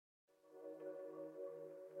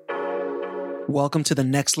Welcome to the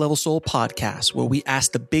Next Level Soul podcast, where we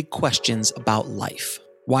ask the big questions about life.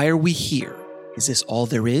 Why are we here? Is this all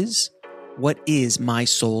there is? What is my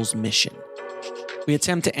soul's mission? We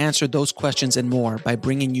attempt to answer those questions and more by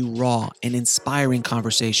bringing you raw and inspiring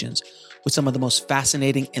conversations with some of the most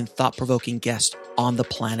fascinating and thought-provoking guests on the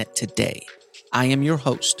planet today. I am your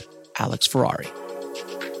host, Alex Ferrari.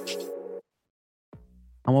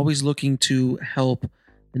 I'm always looking to help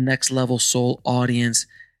the Next Level Soul audience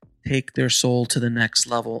take their soul to the next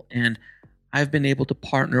level. And I've been able to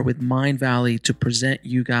partner with Mind Valley to present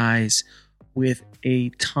you guys with a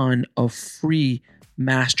ton of free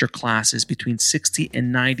master classes between 60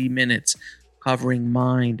 and 90 minutes covering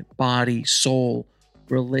mind, body, soul,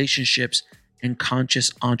 relationships, and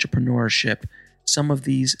conscious entrepreneurship. Some of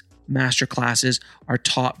these master classes are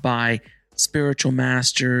taught by spiritual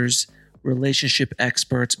masters, relationship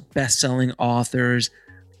experts, best-selling authors,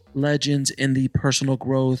 legends in the personal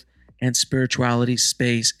growth and spirituality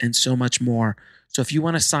space, and so much more. So if you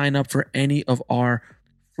want to sign up for any of our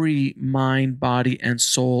free mind, body, and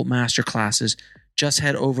soul masterclasses, just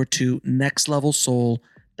head over to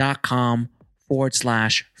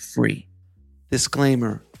nextlevelsoul.com/free.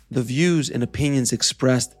 Disclaimer: the views and opinions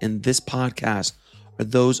expressed in this podcast are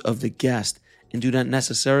those of the guest and do not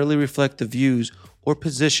necessarily reflect the views or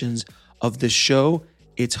positions of the show,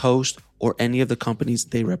 its host, or any of the companies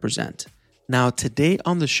they represent. Now, today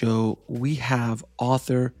on the show, we have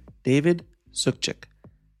author David Suich.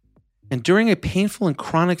 And during a painful and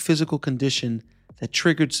chronic physical condition that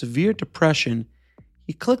triggered severe depression,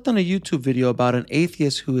 he clicked on a YouTube video about an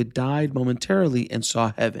atheist who had died momentarily and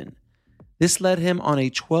saw heaven. This led him on a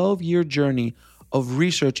 12-year journey of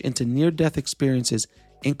research into near-death experiences,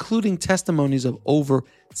 including testimonies of over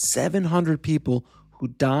 700 people who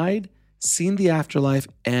died, seen the afterlife,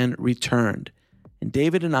 and returned. And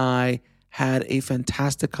David and I had a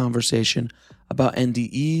fantastic conversation about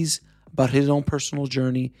NDEs, about his own personal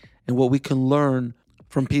journey, and what we can learn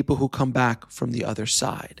from people who come back from the other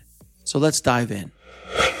side. So let's dive in.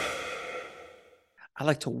 I'd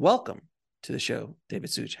like to welcome to the show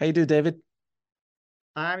David Suich. How you doing, David?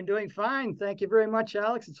 I'm doing fine. Thank you very much,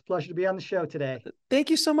 Alex. It's a pleasure to be on the show today. Thank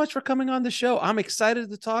you so much for coming on the show. I'm excited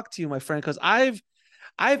to talk to you, my friend, because I've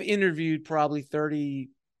interviewed probably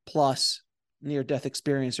 30 plus near-death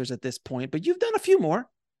experiencers at this point, but you've done a few more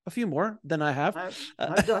than I have.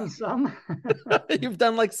 I've done some. You've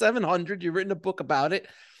done like 700. You've written a book about it,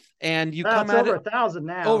 and you come at over 1,000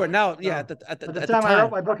 now. Over now, yeah. At the time I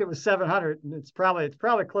wrote my book, it was 700, and it's probably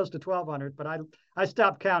close to 1,200. But I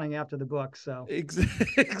stopped counting after the book. So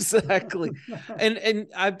exactly, and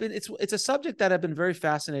I've been it's a subject that I've been very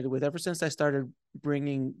fascinated with ever since I started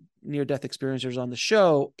bringing near-death experiencers on the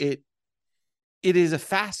show. It is a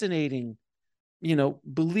fascinating,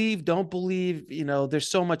 believe, don't believe, there's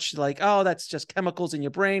so much like, oh, that's just chemicals in your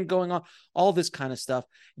brain going on, all this kind of stuff.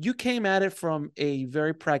 You came at it from a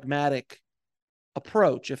very pragmatic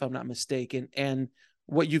approach, if I'm not mistaken. And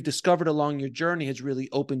what you've discovered along your journey has really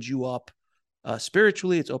opened you up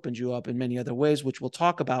spiritually. It's opened you up in many other ways, which we'll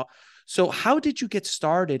talk about. So how did you get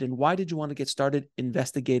started, and why did you want to get started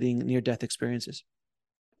investigating near-death experiences?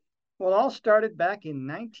 Well, it all started back in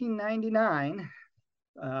 1999.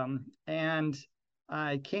 And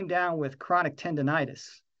I came down with chronic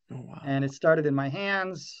tendonitis. Oh, wow. And it started in my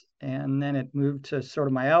hands, and then it moved to sort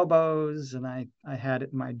of my elbows, and I had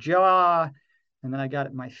it in my jaw, and then I got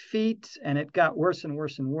it in my feet, and it got worse and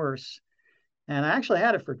worse and worse. And I actually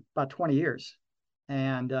had it for about 20 years.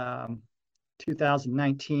 And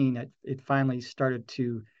 2019, it finally started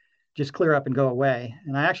to just clear up and go away.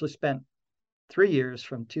 And I actually spent 3 years,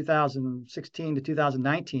 from 2016 to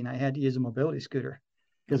 2019, I had to use a mobility scooter.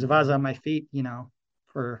 Because if I was on my feet,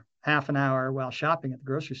 for half an hour while shopping at the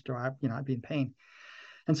grocery store, I'd be in pain.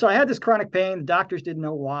 And so I had this chronic pain. The doctors didn't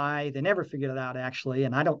know why. They never figured it out, actually.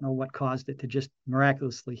 And I don't know what caused it to just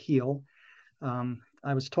miraculously heal.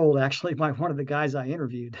 I was told, actually, by one of the guys I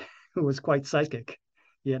interviewed, who was quite psychic.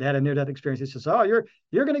 He had a near-death experience. He says, "Oh, you're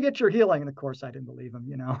going to get your healing." And of course, I didn't believe him,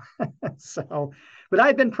 but I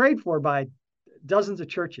had been prayed for by dozens of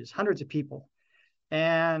churches, hundreds of people,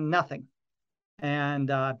 and nothing. And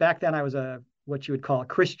back then I was what you would call a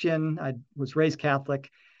Christian. I was raised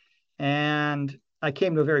Catholic, and I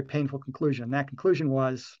came to a very painful conclusion. That conclusion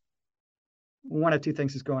was, one of two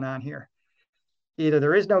things is going on here. Either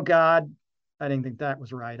there is no God. I didn't think that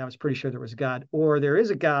was right. I was pretty sure there was a God. Or there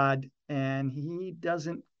is a God, and he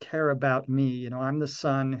doesn't care about me. I'm the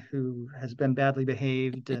son who has been badly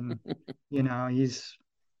behaved, and, he's,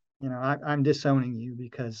 I'm disowning you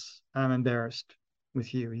because I'm embarrassed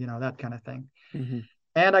with you, that kind of thing. Mm-hmm.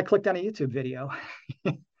 And I clicked on a YouTube video.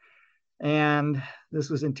 And this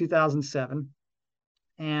was in 2007.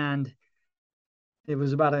 And it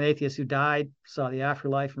was about an atheist who died, saw the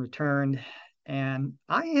afterlife and returned. And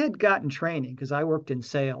I had gotten training because I worked in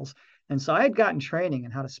sales. And so I had gotten training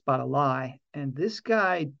in how to spot a lie. And this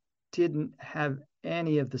guy didn't have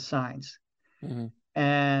any of the signs. Mm-hmm.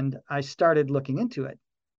 And I started looking into it,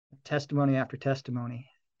 testimony after testimony.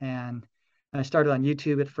 And I started on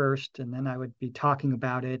YouTube at first, and then I would be talking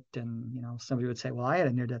about it. And, somebody would say, well, I had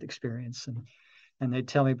a near-death experience. And they'd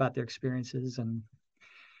tell me about their experiences. And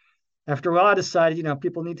after a while, I decided,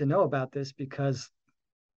 people need to know about this because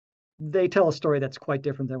they tell a story that's quite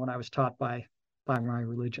different than what I was taught by my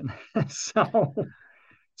religion.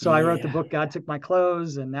 So I wrote the Yeah. book, God Took My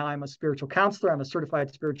Clothes, and now I'm a spiritual counselor. I'm a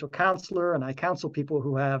certified spiritual counselor, and I counsel people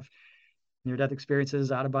who have near-death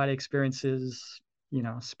experiences, out-of-body experiences,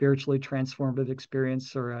 spiritually transformative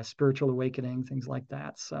experience or a spiritual awakening, things like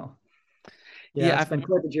that. So yeah, Yeah, it's been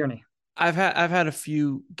quite the journey. I've had a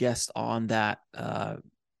few guests on that.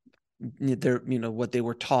 What they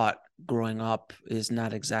were taught growing up is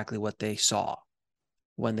not exactly what they saw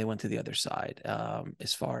when they went to the other side,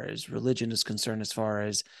 as far as religion is concerned, as far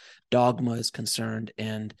as dogma is concerned.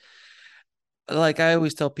 And like I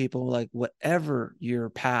always tell people, like whatever your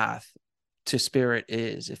path to spirit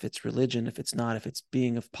is, if it's religion, if it's not, if it's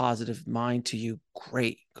being of positive mind to you,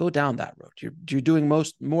 great, go down that road. You're doing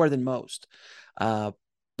more than most.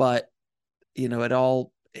 But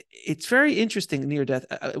it's very interesting near death.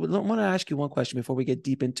 I want to ask you one question before we get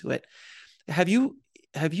deep into it. Have you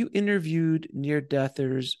interviewed near death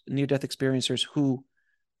experiencers who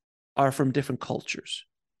are from different cultures?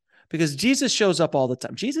 Because Jesus shows up all the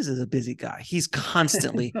time. Jesus is a busy guy. He's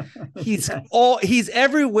constantly, Yes. he's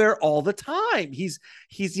everywhere all the time. He's,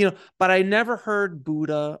 but I never heard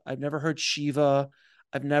Buddha. I've never heard Shiva.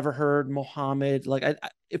 I've never heard Muhammad. Like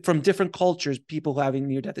from different cultures, people having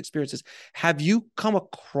near-death experiences. Have you come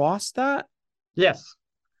across that? Yes.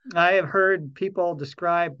 I have heard people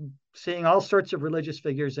describe seeing all sorts of religious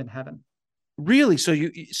figures in heaven. Really? So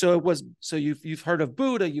you've heard of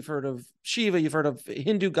Buddha, you've heard of Shiva, you've heard of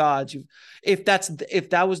Hindu gods. If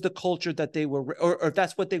that was the culture that they were, or if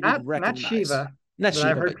that's what they would Not recognize. Shiva, Not but I've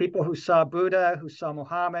Shiva, heard but people who saw Buddha, who saw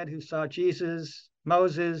Muhammad, who saw Jesus,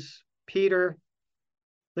 Moses, Peter.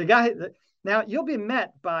 The guy that now you'll be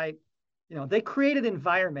met by, they create an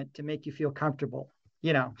environment to make you feel comfortable.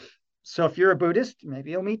 So if you're a Buddhist,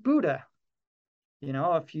 maybe you'll meet Buddha.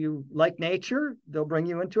 If you like nature, they'll bring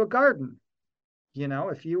you into a garden.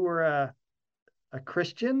 If you were a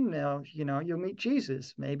Christian, you'll meet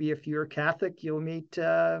Jesus. Maybe if you're a Catholic, you'll meet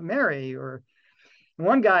Mary. Or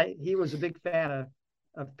one guy, he was a big fan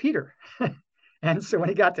of Peter. And so when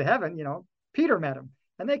he got to heaven, Peter met him.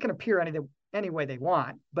 And they can appear any way they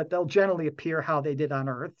want, but they'll generally appear how they did on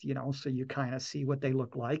earth, so you kind of see what they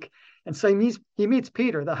look like. And so he meets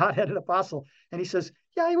Peter, the hot-headed apostle, and he says,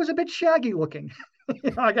 yeah, he was a bit shaggy looking.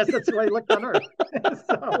 I guess that's the way he looked on earth.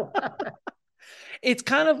 So it's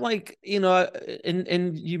kind of like,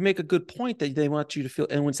 and you make a good point that they want you to feel,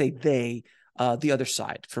 and when say they, the other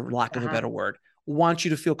side, for lack of a better word, want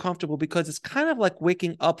you to feel comfortable, because it's kind of like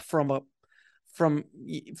waking up from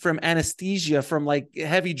anesthesia, from like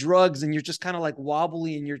heavy drugs, and you're just kind of like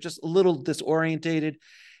wobbly and you're just a little disorientated.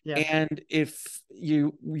 yes. And if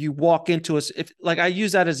you walk into us, if like I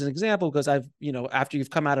use that as an example, because I've, after you've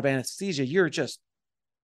come out of anesthesia, you're just,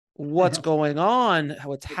 what's going on,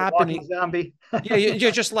 what's happening. Zombie. Yeah,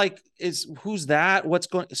 you're just like, who's that, what's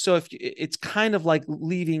going. So if it's kind of like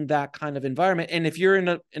leaving that kind of environment, and if you're in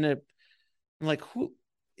a like, who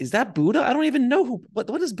is that? Buddha? I don't even know what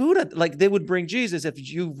is Buddha. Like, they would bring Jesus if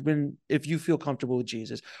you feel comfortable with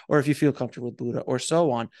Jesus, or if you feel comfortable with Buddha, or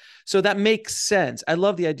so on. So that makes sense. I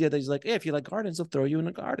love the idea that he's like, hey, if you like gardens, they'll throw you in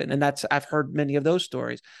a garden. And I've heard many of those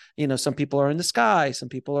stories. Some people are in the sky, some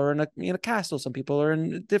people are in a castle, some people are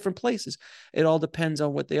in different places. It all depends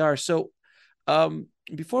on what they are. So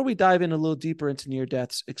before we dive in a little deeper into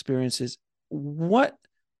near-death experiences, what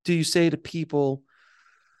do you say to people,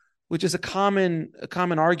 which is a common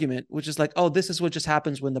argument, which is like, oh, this is what just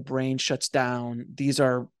happens when the brain shuts down. These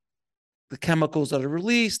are the chemicals that are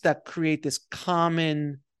released that create this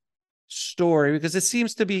common story, because it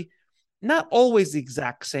seems to be not always the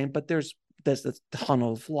exact same, but there's the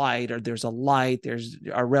tunnel of light, or there's a light, there's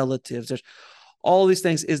our relatives, there's all these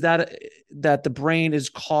things. Is that the brain is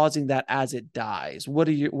causing that as it dies? What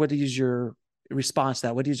is your response to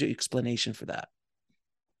that? What is your explanation for that?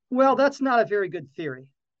 Well, that's not a very good theory.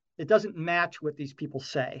 It doesn't match what these people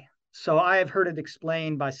say. So I have heard it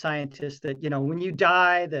explained by scientists that, when you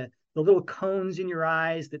die, the little cones in your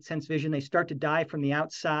eyes that sense vision, they start to die from the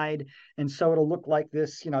outside. And so it'll look like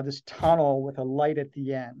this, this tunnel with a light at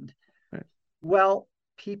the end. Right. Well,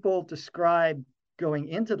 people describe going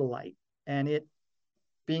into the light and it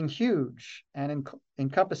being huge and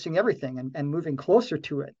encompassing everything and moving closer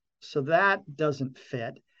to it. So that doesn't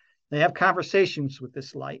fit. They have conversations with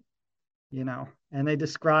this light, and they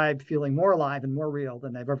describe feeling more alive and more real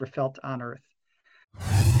than they've ever felt on earth.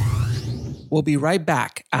 We'll be right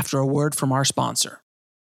back after a word from our sponsor.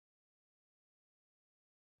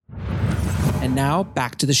 And now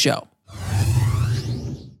back to the show.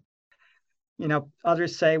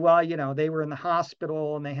 Others say, well, they were in the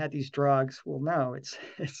hospital and they had these drugs. Well, no, it's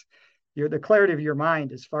the clarity of your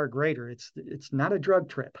mind is far greater. It's not a drug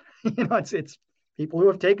trip. It's people who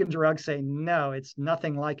have taken drugs say, no, it's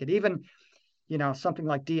nothing like it. Even, something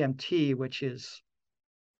like DMT, which is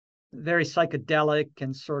very psychedelic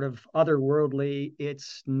and sort of otherworldly,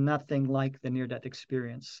 it's nothing like the near-death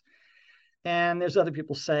experience. And there's other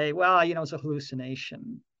people say, well, it's a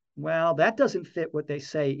hallucination. Well, that doesn't fit what they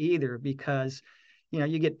say either, because,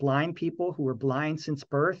 you get blind people who were blind since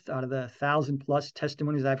birth. Out of the 1,000+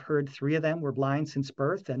 testimonies I've heard, 3 of them were blind since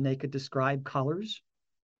birth, and they could describe colors.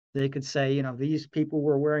 They could say, these people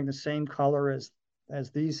were wearing the same color as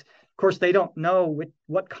these. Of course, they don't know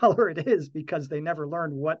what color it is because they never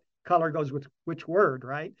learned what color goes with which word,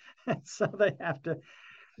 right? So they have to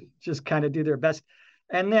just kind of do their best.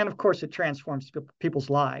 And then, of course, it transforms people's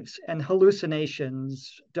lives. And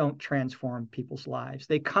hallucinations don't transform people's lives.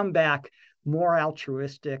 They come back more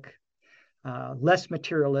altruistic, less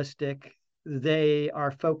materialistic. They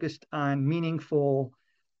are focused on meaningful,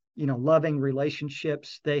 loving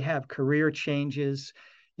relationships. They have career changes.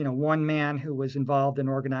 One man who was involved in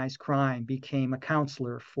organized crime became a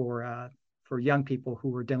counselor for young people who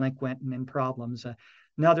were delinquent and in problems.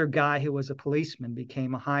 Another guy who was a policeman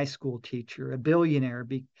became a high school teacher. A billionaire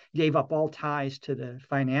gave up all ties to the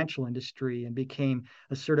financial industry and became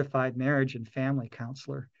a certified marriage and family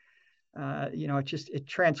counselor. It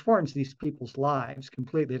transforms these people's lives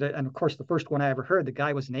completely. And of course, the first one I ever heard, the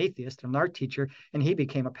guy was an atheist, an art teacher, and he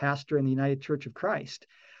became a pastor in the United Church of Christ.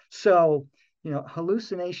 So,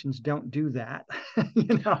 hallucinations don't do that,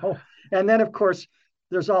 And then, of course,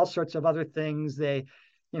 there's all sorts of other things.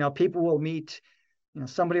 People will meet,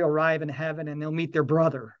 somebody will arrive in heaven and they'll meet their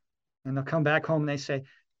brother, and they'll come back home and they say,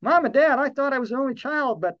 Mom and Dad, I thought I was an only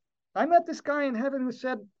child, but I met this guy in heaven who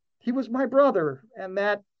said he was my brother and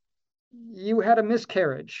that you had a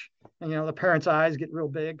miscarriage. And, the parents' eyes get real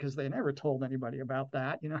big because they never told anybody about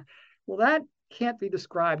that, Well, that can't be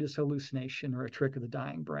described as hallucination or a trick of the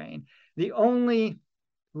dying brain. The only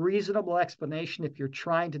reasonable explanation, if you're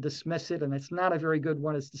trying to dismiss it, and it's not a very good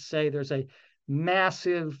one, is to say there's a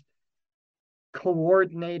massive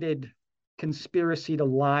coordinated conspiracy to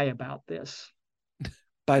lie about this.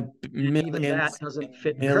 By millions. Even that doesn't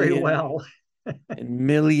fit very well. And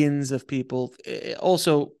millions of people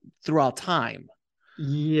also throughout time.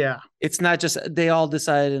 Yeah. It's not just they all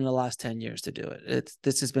decided in the last 10 years to do it.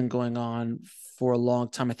 This has been going on for a long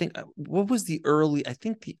time. I think the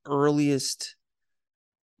earliest,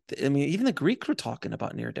 even the Greeks were talking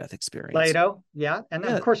about near-death experience. Plato, yeah. And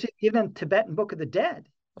then, of course, even in Tibetan Book of the Dead,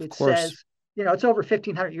 it says, it's over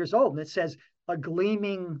 1,500 years old, and it says a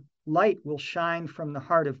gleaming light will shine from the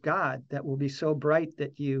heart of God that will be so bright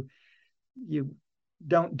that you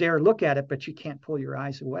don't dare look at it, but you can't pull your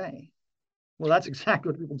eyes away. Well, that's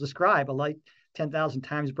exactly what people describe. A light 10,000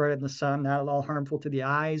 times brighter than the sun, not at all harmful to the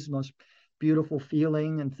eyes, most beautiful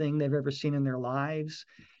feeling and thing they've ever seen in their lives.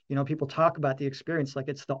 People talk about the experience like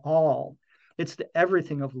it's the all. It's the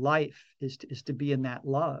everything of life is to be in that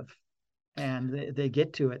love. And they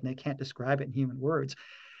get to it and they can't describe it in human words.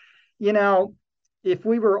 If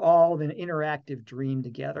we were all in an interactive dream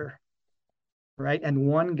together, right? And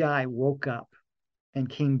one guy woke up and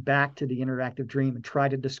came back to the interactive dream and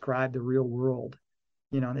tried to describe the real world,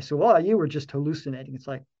 and they said, well, you were just hallucinating. It's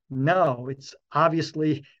like, no, it's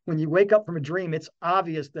obviously, when you wake up from a dream, it's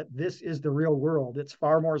obvious that this is the real world. It's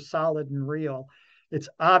far more solid and real. It's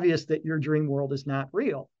obvious that your dream world is not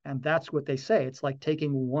real. And that's what they say. It's like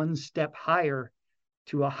taking one step higher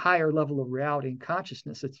to a higher level of reality and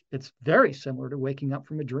consciousness. It's very similar to waking up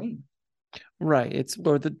from a dream. Right. It's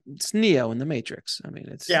Neo in the Matrix.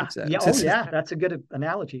 That's a good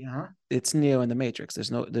analogy, huh? It's Neo in the Matrix.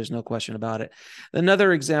 There's no question about it.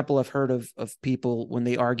 Another example I've heard of people when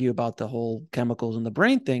they argue about the whole chemicals in the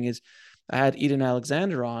brain thing is, I had Eden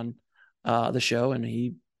Alexander on the show, and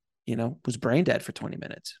he, was brain dead for 20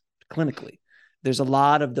 minutes clinically. There's a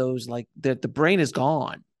lot of those, like the brain is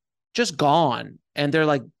gone, just gone. And they're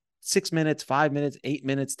like 6 minutes, 5 minutes, 8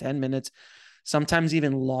 minutes, 10 minutes, sometimes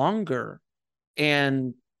even longer.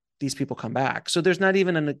 And these people come back. So there's not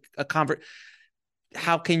even a convert.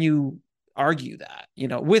 How can you argue that,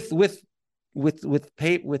 with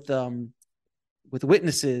with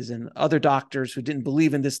witnesses and other doctors who didn't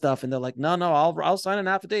believe in this stuff. And they're like, no, I'll sign an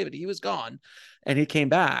affidavit. He was gone and he came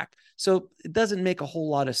back. So it doesn't make a whole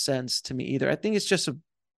lot of sense to me either. I think it's just a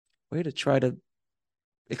way to try to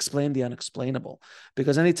explain the unexplainable,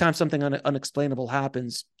 because anytime something unexplainable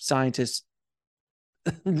happens, scientists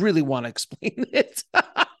really want to explain it.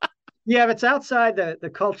 Yeah, if it's outside the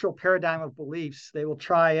cultural paradigm of beliefs, they will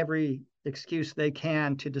try every excuse they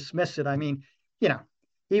can to dismiss it. I mean,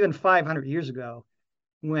 even 500 years ago,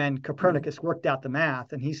 when Copernicus worked out the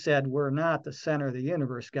math and he said, we're not the center of the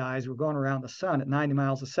universe, guys, we're going around the sun at 90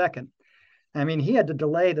 miles a second. I mean, he had to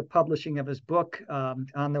delay the publishing of his book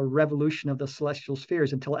on the revolution of the celestial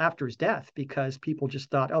spheres until after his death, because people just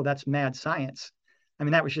thought, oh, that's mad science. I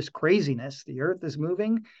mean, that was just craziness. The earth is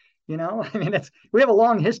moving, I mean, we have a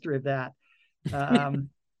long history of that.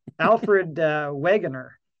 Alfred Wegener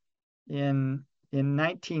in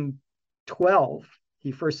 1912,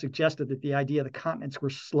 he first suggested that the idea of the continents were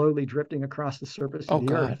slowly drifting across the surface of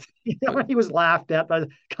the earth. He was laughed at by the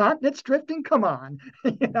continents drifting. Come on,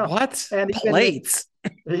 What? And plates?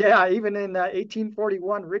 Even in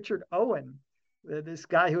 1841, Richard Owen, this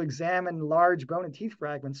guy who examined large bone and teeth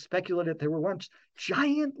fragments, speculated there were once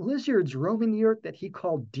giant lizards roaming the earth that he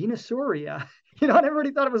called Dinosauria. And everybody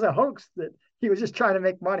thought it was a hoax, that he was just trying to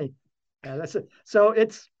make money. That's it. So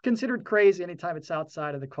it's considered crazy anytime it's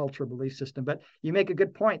outside of the cultural belief system. But you make a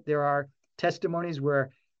good point. There are testimonies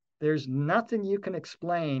where there's nothing you can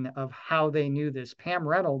explain of how they knew this. Pam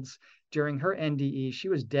Reynolds, during her NDE, she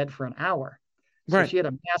was dead for an hour. So right. She had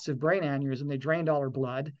a massive brain aneurysm. They drained all her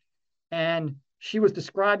blood. And she was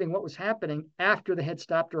describing what was happening after they had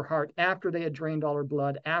stopped her heart, after they had drained all her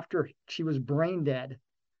blood, after she was brain dead.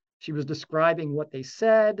 She was describing what they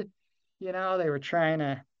said. They were trying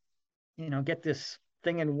to get this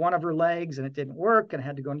thing in one of her legs and it didn't work and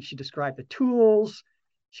had to go. And she described the tools.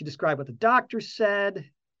 She described what the doctor said.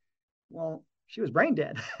 Well, she was brain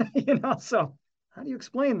dead, so how do you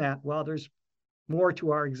explain that? Well, there's more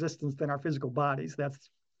to our existence than our physical bodies.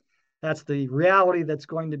 That's the reality that's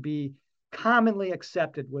going to be commonly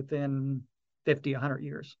accepted within 50, 100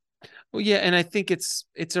 years. Well, yeah, and I think it's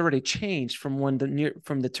already changed from when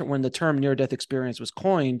the term near-death experience was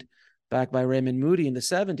coined back by Raymond Moody in the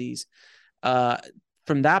 70s.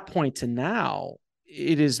 From that point to now,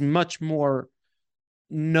 it is much more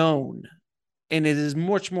known and it is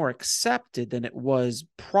much more accepted than it was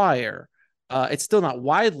prior. It's still not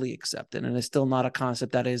widely accepted and it's still not a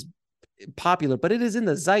concept that is popular, but it is in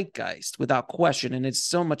the zeitgeist without question. And it's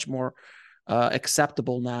so much more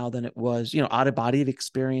acceptable now than it was, out-of-body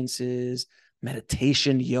experiences,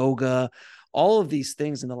 meditation, yoga, all of these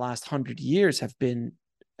things in the last 100 years have been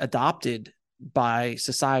adopted by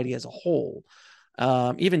society as a whole.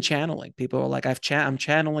 Even channeling, people are like, I'm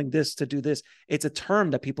channeling this to do this. It's a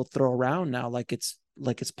term that people throw around now, like it's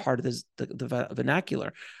part of the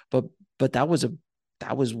vernacular, but that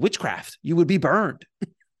was witchcraft. You would be burned.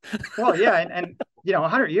 Well, yeah. And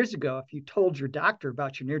 100 years ago, if you told your doctor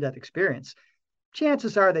about your near-death experience,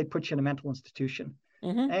 chances are they'd put you in a mental institution.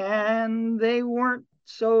 Mm-hmm. And they weren't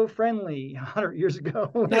so friendly 100 years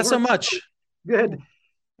ago. Not so much so good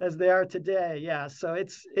as they are today. Yeah. So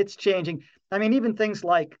it's changing. I mean, even things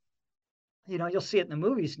like, you'll see it in the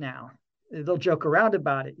movies now. They'll joke around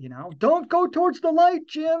about it, don't go towards the light,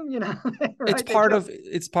 Jim, right? It's part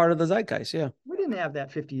of the zeitgeist. Yeah. We didn't have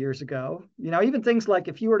that 50 years ago. Even things like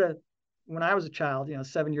if you were to, when I was a child,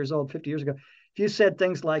 7 years old, 50 years ago, if you said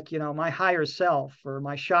things like, my higher self or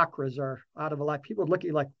my chakras are out of alignment, people would look at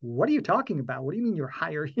you like, what are you talking about? What do you mean you're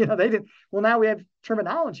higher? They didn't. Well, now we have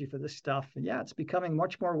terminology for this stuff. And yeah, it's becoming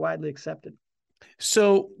much more widely accepted.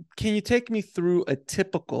 So can you take me through a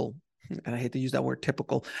typical, and I hate to use that word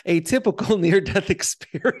typical, a typical near-death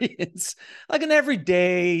experience, like an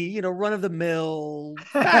everyday, run of the mill,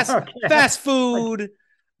 fast food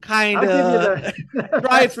kind of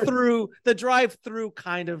drive-through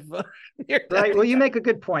kind of right. Well, you make a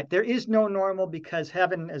good point. There is no normal, because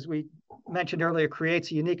heaven, as we mentioned earlier, creates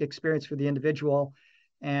a unique experience for the individual.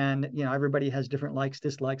 And, everybody has different likes,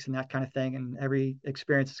 dislikes, and that kind of thing. And every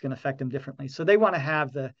experience is going to affect them differently. So they want to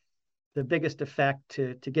have the biggest effect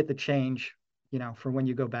to get the change, for when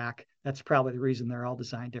you go back. That's probably the reason they're all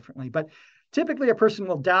designed differently. But typically a person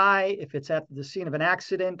will die if it's at the scene of an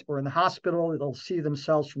accident or in the hospital. They'll see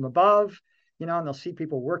themselves from above, and they'll see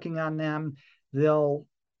people working on them. They'll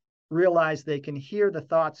realize they can hear the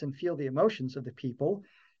thoughts and feel the emotions of the people.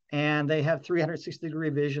 And they have 360-degree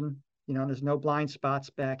vision. There's no blind spots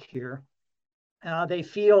back here. They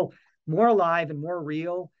feel more alive and more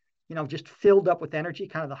real, just filled up with energy,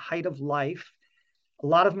 kind of the height of life. A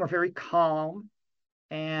lot of them are very calm.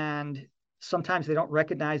 And Sometimes they don't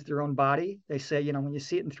recognize their own body. They say, when you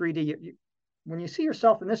see it in 3D, when you see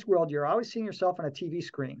yourself in this world, you're always seeing yourself on a TV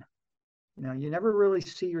screen. You never really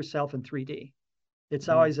see yourself in 3D. It's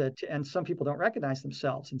always and some people don't recognize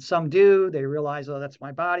themselves, and some do. They realize, oh, that's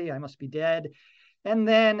my body, I must be dead. And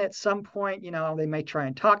then at some point, they may try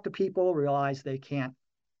and talk to people, realize they can't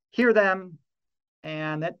hear them.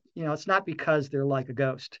 And that, it's not because they're like a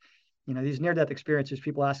ghost. These near-death experiences,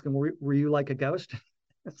 people ask them, were you like a ghost?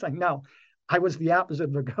 It's like, no, I was the opposite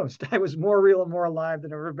of a ghost. I was more real and more alive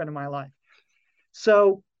than I've ever been in my life.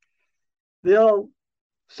 So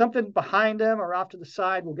something behind them or off to the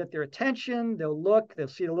side will get their attention. They'll look, they'll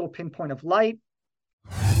see a little pinpoint of light.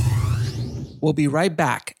 We'll be right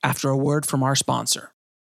back after a word from our sponsor.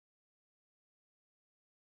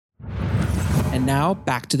 And now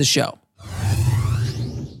back to the show.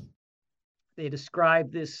 They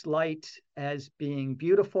describe this light as being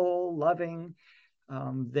beautiful, loving.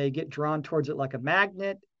 They get drawn towards it like a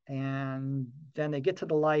magnet, and then they get to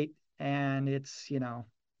the light and it's,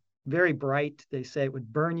 very bright. They say it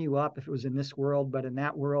would burn you up if it was in this world, but in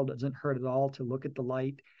that world, it doesn't hurt at all to look at the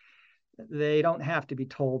light. They don't have to be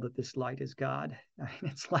told that this light is God.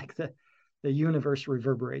 It's like the universe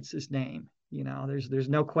reverberates his name. There's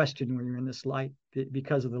no question when you're in this light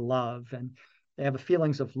because of the love, and they have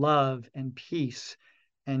feelings of love and peace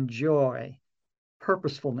and joy,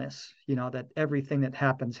 purposefulness, that everything that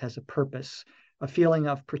happens has a purpose, a feeling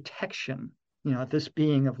of protection. This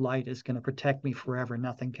being of light is going to protect me forever.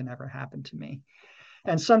 Nothing can ever happen to me.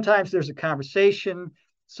 And sometimes there's a conversation.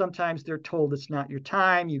 Sometimes they're told it's not your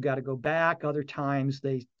time. You got to go back. Other times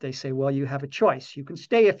they say, well, you have a choice. You can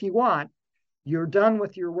stay if you want. You're done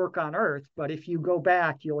with your work on earth. But if you go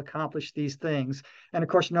back, you'll accomplish these things. And of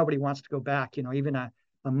course, nobody wants to go back. Even a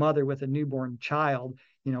mother with a newborn child,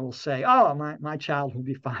 will say, oh, my child will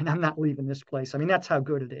be fine. I'm not leaving this place. That's how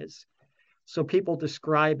good it is. So people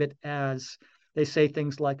describe it as, they say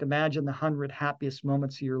things like, imagine the 100 happiest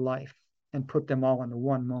moments of your life and put them all into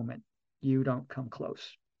one moment. You don't come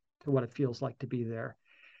close to what it feels like to be there.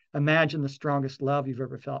 Imagine the strongest love you've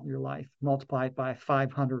ever felt in your life, multiply it by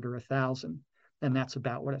 500 or 1,000, and that's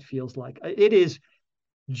about what it feels like. It is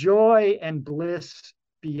joy and bliss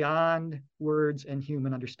beyond words and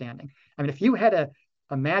human understanding. If you had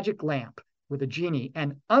a magic lamp with a genie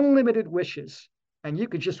and unlimited wishes, and you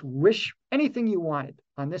could just wish anything you wanted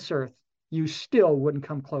on this earth, you still wouldn't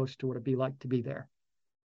come close to what it'd be like to be there.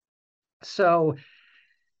 So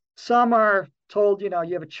some are told, you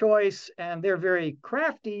have a choice, and they're very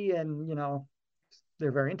crafty and,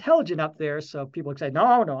 they're very intelligent up there. So people say, no,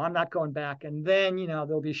 I'm not going back. And then,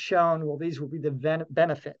 they'll be shown, well, these will be the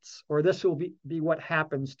benefits, or this will be what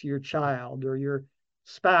happens to your child or your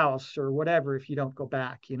spouse or whatever if you don't go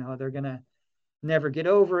back. They're going to never get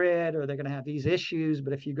over it, or they're going to have these issues.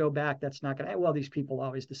 But if you go back, that's not going to, well, these people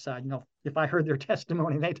always decide, if I heard their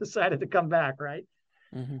testimony, they decided to come back, right?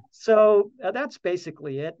 Mm-hmm. So that's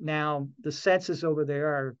basically it. Now, the senses over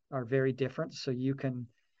there are very different. So you can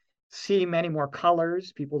see many more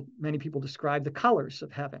colors. Many people describe the colors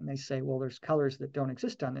of heaven. They say, well, there's colors that don't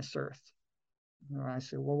exist on this earth. And I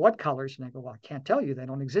say, well, what colors? And they go, well, I can't tell you. They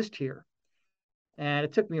don't exist here. And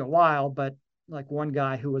it took me a while, but like one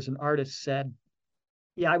guy who was an artist said,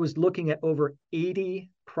 yeah, I was looking at over 80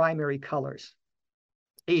 primary colors.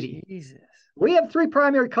 80. Jesus. We have 3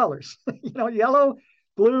 primary colors, yellow,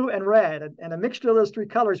 blue, and red. And a mixture of those 3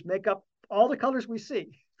 colors make up all the colors we see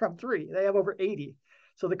from 3. They have over 80.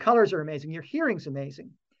 So the colors are amazing. Your hearing's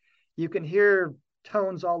amazing. You can hear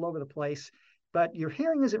tones all over the place, but your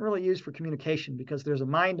hearing isn't really used for communication because there's a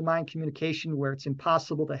mind-to-mind communication where it's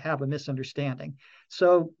impossible to have a misunderstanding.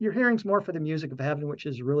 So your hearing's more for the music of heaven, which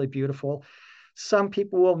is really beautiful. Some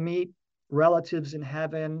people will meet relatives in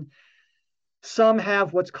heaven. Some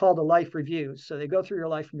have what's called a life review. So they go through your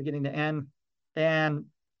life from beginning to end. And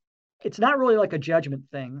it's not really like a judgment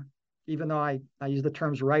thing, even though I use the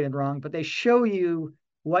terms right and wrong, but they show you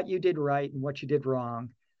what you did right and what you did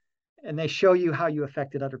wrong. And they show you how you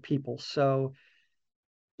affected other people. So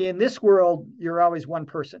in this world, you're always one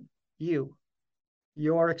person, you.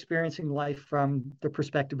 You're experiencing life from the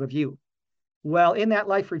perspective of you. Well, in that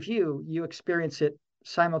life review, you experience it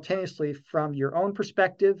simultaneously from your own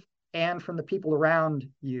perspective and from the people around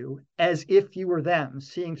you, as if you were them,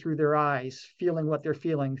 seeing through their eyes, feeling what they're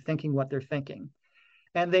feeling, thinking what they're thinking.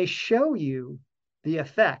 And they show you the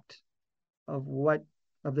effect of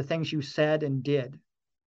the things you said and did,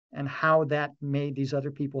 and how that made these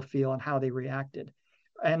other people feel and how they reacted.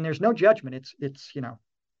 And there's no judgment. It's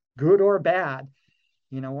good or bad.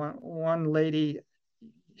 One lady,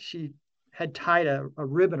 she had tied a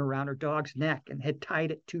ribbon around her dog's neck and had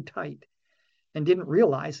tied it too tight. and didn't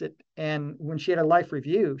realize it. And when she had a life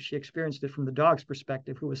review, she experienced it from the dog's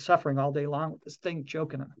perspective, who was suffering all day long with this thing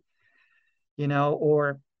choking him,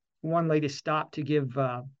 or one lady stopped to give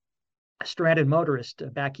a stranded motorist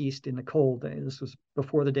back east in the cold. This was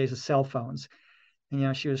before the days of cell phones.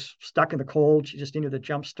 And, she was stuck in the cold. She just needed a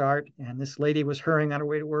jump start. And this lady was hurrying on her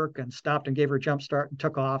way to work and stopped and gave her a jump start and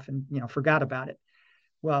took off and, forgot about it.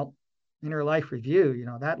 Well, in her life review,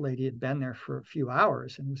 that lady had been there for a few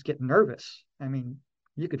hours and was getting nervous. I mean,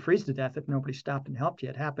 you could freeze to death if nobody stopped and helped you.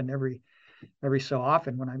 It happened every so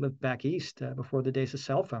often when I lived back east before the days of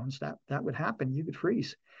cell phones. That would happen. You could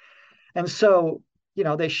freeze. And so,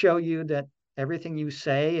 they show you that everything you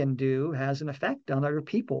say and do has an effect on other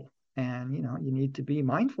people. And, you need to be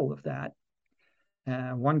mindful of that.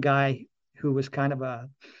 One guy who was kind of a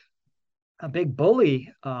big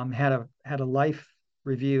bully had a life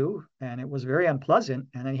review, and it was very unpleasant.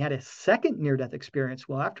 And then he had a second near-death experience.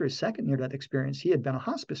 Well, after his second near-death experience, he had been a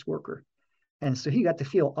hospice worker. And so he got to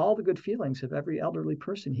feel all the good feelings of every elderly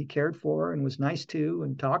person he cared for and was nice to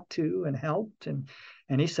and talked to and helped. And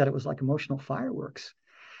he said it was like emotional fireworks.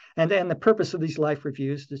 And then the purpose of these life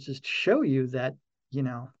reviews is just to show you that,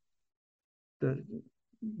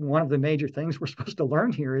 one of the major things we're supposed to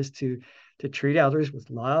learn here is to treat others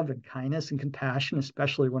with love and kindness and compassion,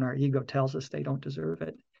 especially when our ego tells us they don't deserve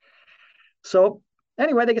it. So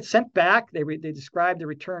anyway, they get sent back. They describe the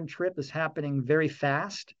return trip as happening very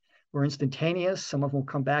fast or instantaneous. Some of them will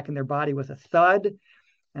come back in their body with a thud.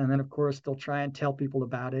 And then, of course, they'll try and tell people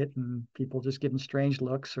about it, and people just give them strange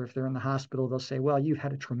looks. Or if they're in the hospital, they'll say, well, you've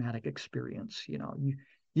had a traumatic experience.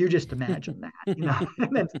 You just imagine that,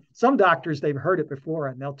 And then some doctors, they've heard it before,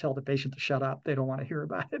 and they'll tell the patient to shut up. They don't want to hear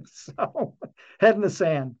about it. So head in the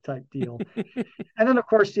sand type deal. And then, of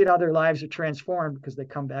course, their lives are transformed because they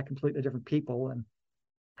come back completely different people.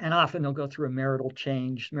 And often they'll go through a marital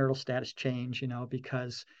status change,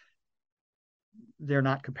 because they're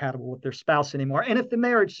not compatible with their spouse anymore. And if the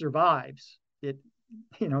marriage survives, it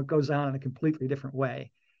goes on in a completely different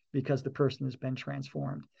way because the person has been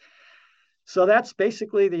transformed. So that's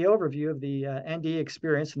basically the overview of the NDE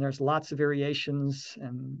experience. And there's lots of variations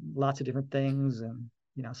and lots of different things. And,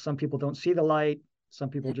 some people don't see the light. Some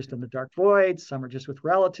people are just in the dark void. Some are just with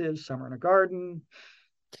relatives. Some are in a garden.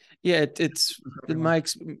 Yeah, it's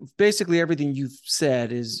basically everything you've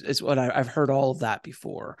said is what I've heard all of that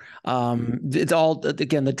before. It's all,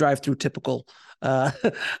 again, the drive-through typical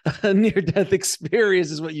near-death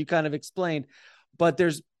experience is what you kind of explained. But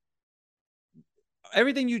there's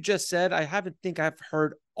everything you just said. I think I've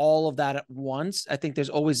heard all of that at once. I think there's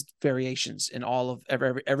always variations in all of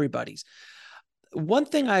everybody's. One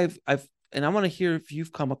thing and I want to hear if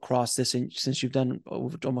you've come across this, since you've done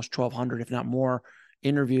almost 1,200, if not more,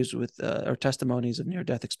 interviews with or testimonies of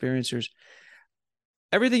near-death experiencers.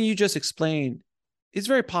 Everything you just explained is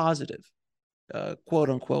very positive, quote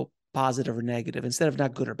unquote, positive or negative, instead of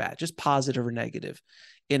not good or bad, just positive or negative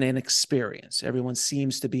in an experience. Everyone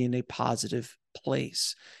seems to be in a positive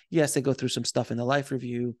place. Yes, they go through some stuff in the life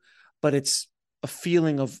review, but it's a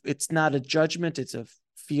feeling of, it's not a judgment. It's a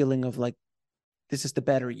feeling of like, this is the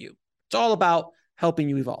better you. It's all about helping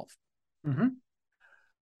you evolve. Mm-hmm.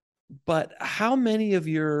 But how many of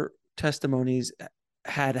your testimonies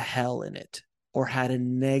had hell in it or had a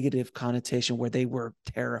negative connotation where they were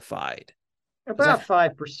terrified? About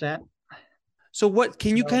 5%. So what,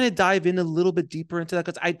 can you kind of dive in a little bit deeper into that?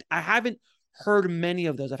 Because I haven't heard many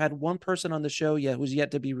of those. I've had one person on the show who's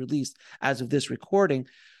yet to be released as of this recording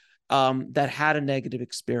that had a negative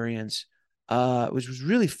experience, which was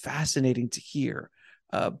really fascinating to hear.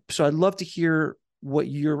 So I'd love to hear what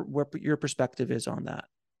your perspective is on that.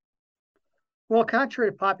 Well,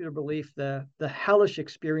 contrary to popular belief, the hellish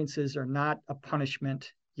experiences are not a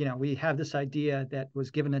punishment. We have this idea that was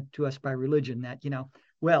given to us by religion that,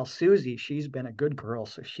 well, Susie, she's been a good girl,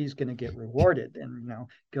 so she's going to get rewarded and,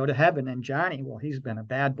 go to heaven. And Johnny, well, he's been a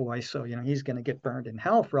bad boy, so, he's going to get burned in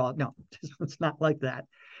hell for all. No, it's not like that.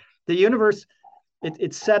 The universe,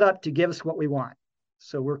 it's set up to give us what we want.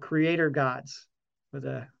 So we're creator gods with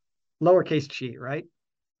a lowercase g, right?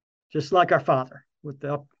 Just like our Father with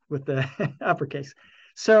the uppercase.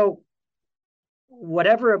 So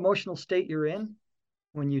whatever emotional state you're in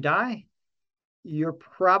when you die, you're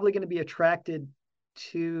probably going to be attracted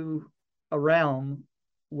to a realm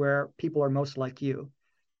where people are most like you.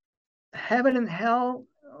 Heaven and hell,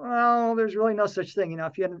 well, there's really no such thing.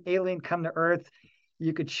 If you had an alien come to Earth,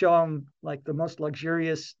 you could show him like the most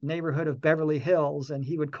luxurious neighborhood of Beverly Hills, and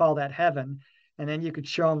he would call that heaven. And then you could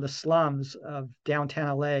show him the slums of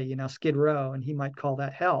downtown LA, Skid Row, and he might call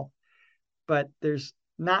that hell. But there's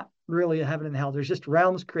not really a heaven and hell. There's just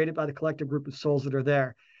realms created by the collective group of souls that are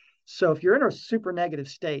there. So if you're in a super negative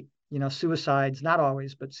state, suicides, not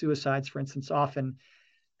always, but suicides, for instance, often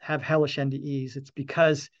have hellish NDEs. It's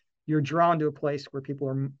because you're drawn to a place where people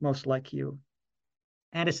are most like you.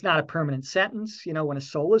 And it's not a permanent sentence. When a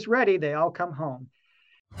soul is ready, they all come home.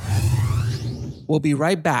 We'll be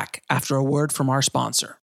right back after a word from our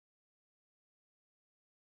sponsor.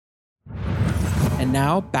 And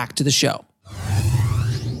now back to the show.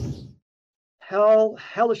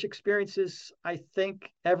 Hellish experiences. I think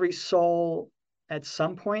every soul at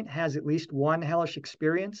some point has at least one hellish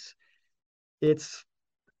experience. It's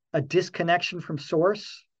a disconnection from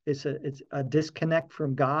source. It's a disconnect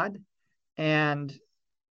from God. And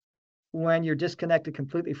when you're disconnected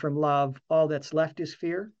completely from love, all that's left is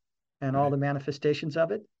fear and all the manifestations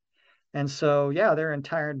of it. And so, yeah, there are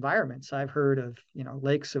entire environments. I've heard of,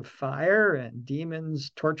 lakes of fire and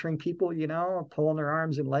demons torturing people, pulling their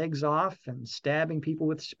arms and legs off and stabbing people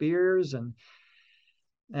with spears and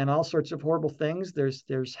all sorts of horrible things.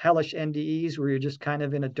 There's hellish NDEs where you're just kind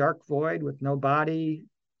of in a dark void with no body,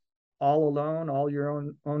 all alone, all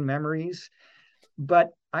your own memories. But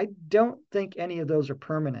I don't think any of those are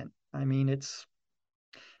permanent. I mean, it's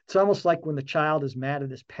almost like when the child is mad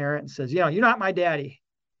at his parent and says, you're not my daddy,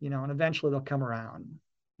 and eventually they'll come around.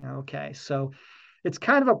 Okay. So it's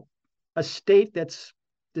kind of a state that's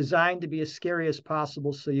designed to be as scary as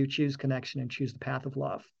possible. So you choose connection and choose the path of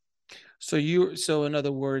love. So in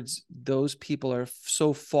other words, those people are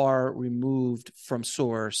so far removed from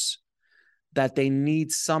source that they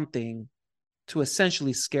need something to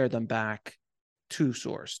essentially scare them back to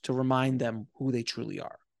source, to remind them who they truly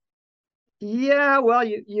are. Yeah, well,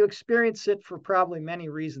 you experience it for probably many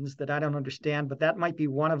reasons that I don't understand, but that might be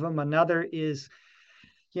one of them. Another is,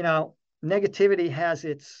 negativity has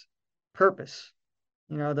its purpose.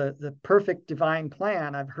 The perfect divine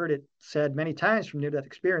plan, I've heard it said many times from near-death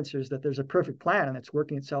experiencers that there's a perfect plan and it's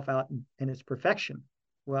working itself out in its perfection.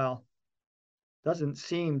 Well, doesn't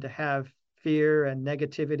seem to have fear and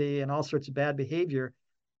negativity and all sorts of bad behavior.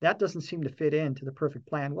 That doesn't seem to fit into the perfect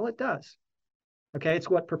plan. Well, it does. Okay, it's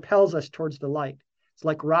what propels us towards the light. It's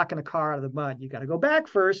like rocking a car out of the mud. You got to go back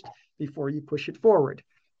first before you push it forward,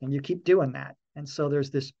 and you keep doing that. And so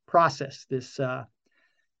there's this process, this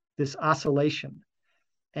oscillation,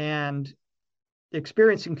 and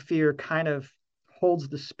experiencing fear kind of holds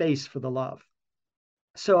the space for the love.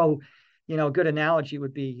 So, a good analogy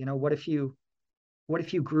would be, what if you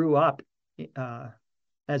grew up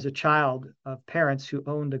as a child of parents who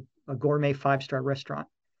owned a gourmet 5-star restaurant,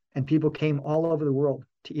 and people came all over the world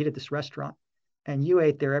to eat at this restaurant, and you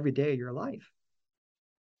ate there every day of your life.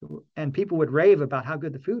 And people would rave about how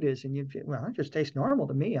good the food is, and you'd, well, it just tastes normal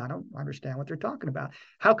to me. I don't understand what they're talking about.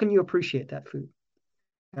 How can you appreciate that food?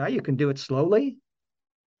 You can do it slowly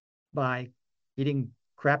by eating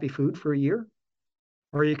crappy food for a year,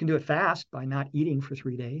 or you can do it fast by not eating for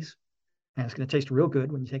 3 days, and it's going to taste real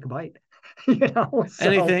good when you take a bite.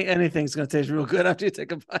 Anything's going to taste real good after you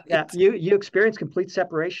take a bite. Yeah, you experience complete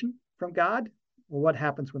separation from God. Well, what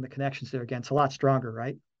happens when the connection's there again? It's a lot stronger,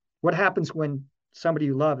 right? What happens when somebody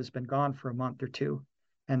you love has been gone for a month or two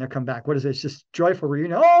and they come back? What is it? It's just joyful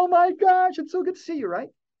reunion. Oh my gosh, it's so good to see you, right?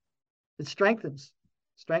 It strengthens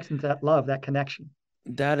that love, that connection.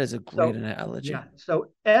 That is a great analogy. Yeah.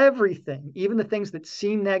 So everything, even the things that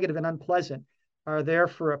seem negative and unpleasant, are there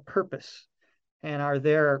for a purpose and are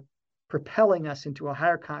there propelling us into a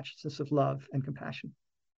higher consciousness of love and compassion.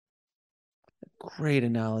 Great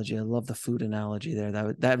analogy. I love the food analogy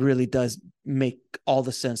there. That really does make all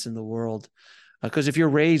the sense in the world. Because if you're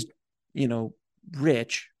raised,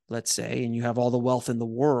 rich, let's say, and you have all the wealth in the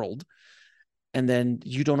world, and then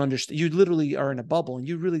you don't understand, you literally are in a bubble and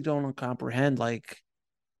you really don't comprehend like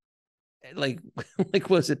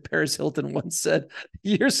was it Paris Hilton once said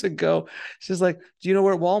years ago? She's like, do you know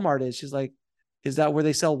where Walmart is? She's like, is that where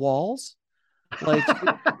they sell walls? Like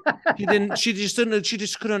she just couldn't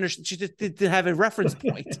understand. She just didn't have a reference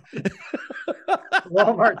point.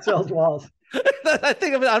 Walmart sells walls. I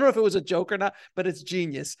think of it. I don't know if it was a joke or not, but it's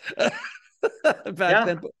genius back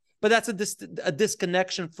then. But that's a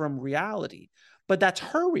disconnection from reality. But that's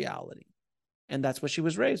her reality. And that's what she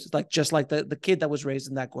was raised like, just like the kid that was raised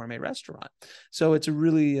in that gourmet restaurant. So it's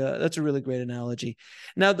that's a really great analogy.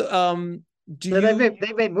 Now,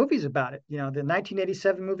 they made movies about it. The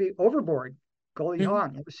 1987 movie Overboard, Goldie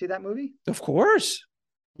Hawn. You ever see that movie? Of course.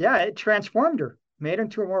 Yeah, it transformed her, made her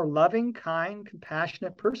into a more loving, kind,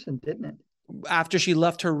 compassionate person, didn't it? After she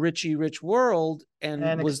left her rich world and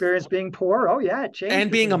experienced being poor. Oh yeah, it changed.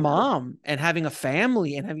 And being a mom and having a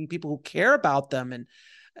family and having people who care about them and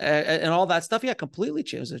all that stuff. Yeah, completely.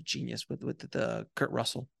 It was a genius with the Kurt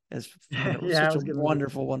Russell. It's such a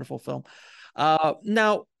wonderful film.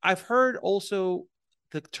 Now, I've heard also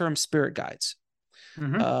the term spirit guides.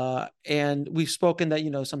 Mm-hmm. And we've spoken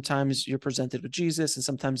that, sometimes you're presented with Jesus, and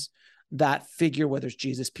sometimes that figure, whether it's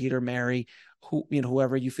Jesus, Peter, Mary,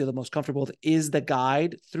 whoever you feel the most comfortable with, is the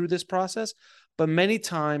guide through this process. But many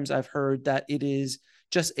times I've heard that it is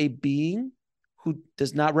just a being who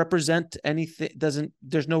does not represent anything,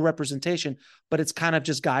 there's no representation, but it's kind of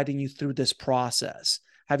just guiding you through this process.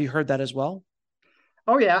 Have you heard that as well?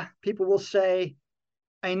 Oh yeah. People will say,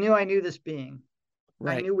 I knew this being. I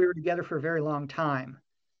Right. knew we were together for a very long time.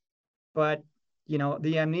 But,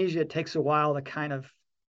 the amnesia takes a while to kind of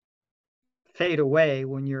fade away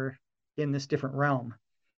when you're in this different realm.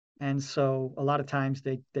 And so a lot of times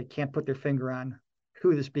they can't put their finger on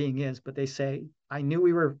who this being is, but they say, I knew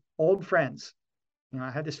we were old friends. I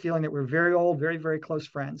had this feeling that we're very old, very, very close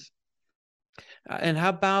friends. And how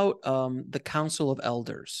about the Council of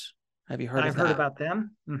Elders? Have you heard of I've heard that? about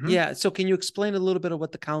them. Mm-hmm. Yeah. So can you explain a little bit of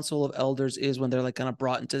what the Council of Elders is when they're like kind of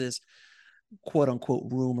brought into this quote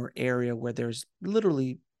unquote room or area where there's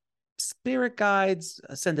literally spirit guides,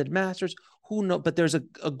 ascended masters, who know, but there's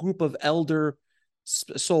a group of elder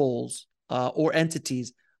souls or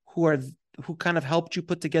entities who kind of helped you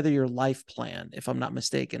put together your life plan, if I'm not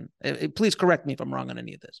mistaken. Please correct me if I'm wrong on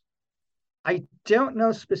any of this. I don't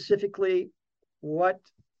know specifically what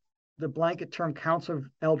the blanket term Council of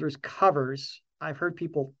Elders covers. I've heard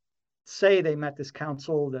people say they met this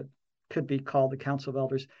council that could be called the Council of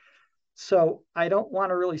Elders. So I don't want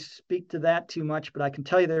to really speak to that too much, but I can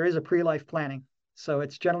tell you there is a pre-life planning. So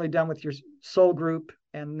it's generally done with your soul group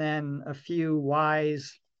and then a few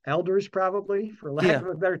wise elders, probably, for lack of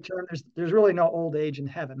a better term. There's really no old age in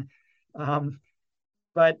heaven.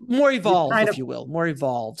 But more you evolved, kind if of you will, more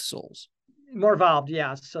evolved souls. more evolved,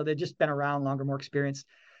 yeah. So they've just been around longer, more experienced.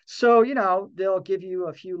 So, they'll give you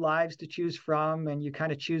a few lives to choose from, and you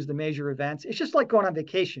kind of choose the major events. It's just like going on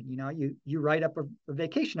vacation. You write up a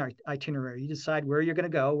vacation itinerary. You decide where you're going to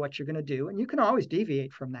go, what you're going to do, and you can always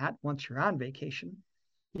deviate from that once you're on vacation.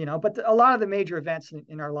 But a lot of the major events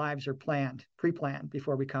in our lives are pre-planned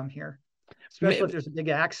before we come here, especially if there's a big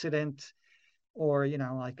accident or,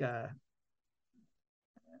 like a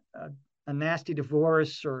nasty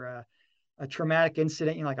divorce or a traumatic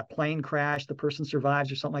incident, like a plane crash, the person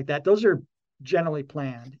survives or something like that. Those are generally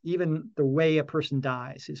planned. Even the way a person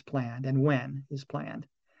dies is planned and when is planned.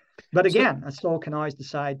 But again, a soul can always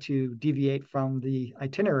decide to deviate from the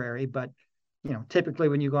itinerary. But, typically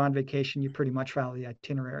when you go on vacation, you pretty much follow the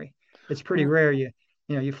itinerary. It's pretty rare you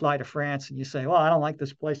fly to France and you say, well, I don't like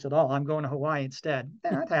this place at all. I'm going to Hawaii instead.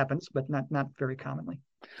 That happens, but not very commonly.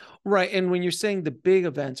 Right. And when you're saying the big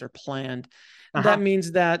events are planned, that Uh-huh.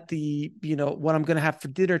 means that what I'm going to have for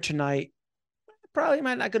dinner tonight probably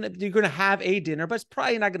might not going to, you're going to have a dinner, but it's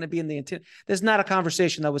probably not going to be in the intent. There's not a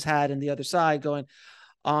conversation that was had in the other side going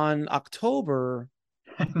on October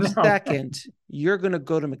No. 2nd, you're going to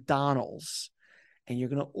go to McDonald's and you're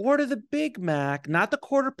going to order the Big Mac, not the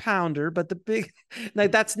quarter pounder, but the big,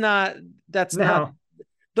 like that's not, No.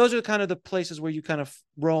 those are kind of the places where you kind of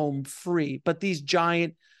roam free, but these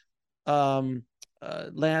giant, mile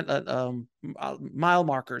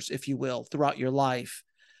markers, if you will, throughout your life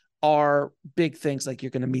are big things. Like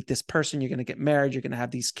you're going to meet this person, you're going to get married, you're going to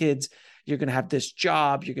have these kids, you're going to have this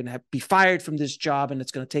job, you're going to be fired from this job, and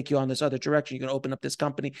it's going to take you on this other direction. You're going to open up this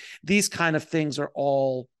company. These kind of things are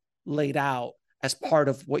all laid out as part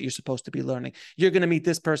of what you're supposed to be learning. You're going to meet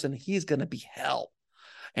this person, he's going to be hell.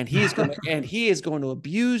 And he is going to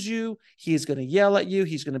abuse you. He is going to yell at you.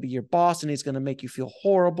 He's going to be your boss, and he's going to make you feel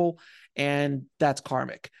horrible. And that's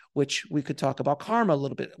karmic, which we could talk about karma a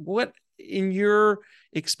little bit. What, in your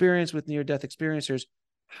experience with near-death experiencers,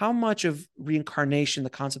 how much of reincarnation, the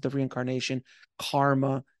concept of reincarnation,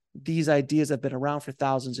 karma, these ideas that have been around for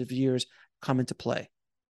thousands of years come into play?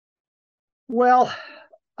 Well,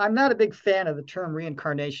 I'm not a big fan of the term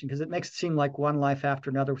reincarnation because it makes it seem like one life after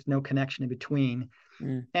another with no connection in between.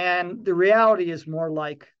 And the reality is more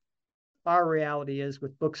like our reality is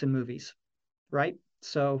with books and movies, right?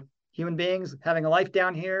 So human beings having a life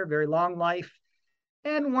down here, very long life,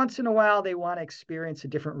 and once in a while they want to experience a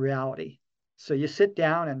different reality. So you sit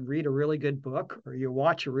down and read a really good book or you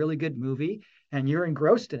watch a really good movie and you're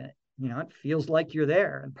engrossed in it. It feels like you're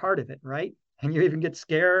there and part of it, right? And you even get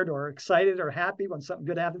scared or excited or happy when something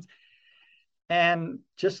good happens. And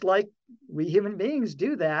just like we human beings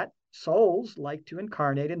do that, souls like to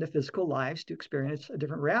incarnate into physical lives to experience a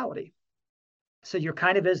different reality. So you're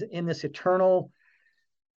kind of in this eternal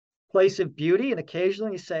place of beauty. And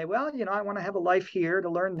occasionally you say, well, I want to have a life here to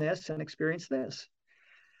learn this and experience this.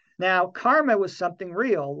 Now, karma was something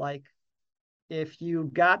real, like if you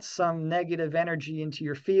got some negative energy into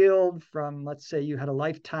your field from, let's say you had a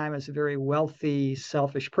lifetime as a very wealthy,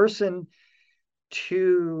 selfish person,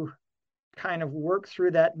 to kind of work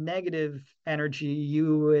through that negative energy,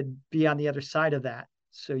 you would be on the other side of that.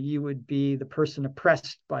 So you would be the person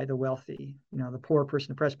oppressed by the wealthy, the poor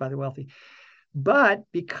person oppressed by the wealthy. But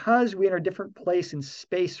because we're in a different place in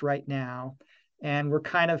space right now, and we're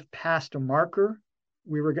kind of past a marker,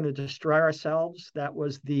 we were going to destroy ourselves. That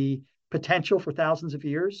was the potential for thousands of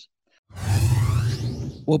years.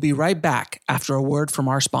 We'll be right back after a word from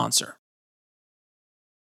our sponsor.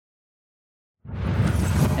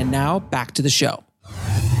 And now back to the show.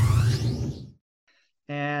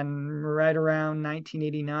 And right around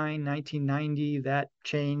 1989, 1990, that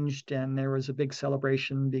changed, and there was a big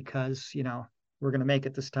celebration because, we're going to make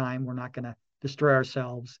it this time. We're not going to destroy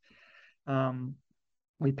ourselves.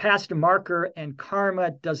 We passed a marker, and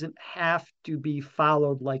karma doesn't have to be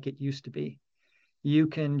followed like it used to be. You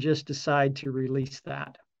can just decide to release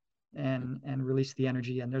that and release the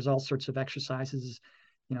energy. And there's all sorts of exercises,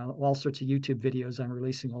 all sorts of YouTube videos on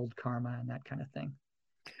releasing old karma and that kind of thing.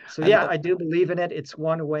 So yeah, I do believe in it. It's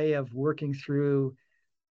one way of working through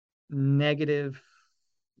negative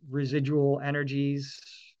residual energies.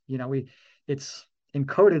 It's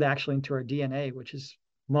encoded actually into our DNA, which is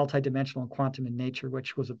multidimensional and quantum in nature,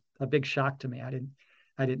 which was a big shock to me. I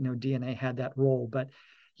didn't know DNA had that role. But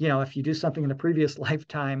if you do something in a previous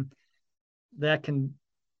lifetime, that can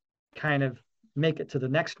kind of make it to the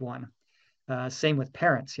next one. Same with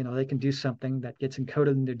parents. They can do something that gets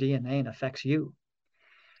encoded in their DNA and affects you.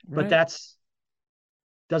 But that's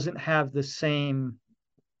doesn't have the same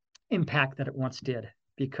impact that it once did,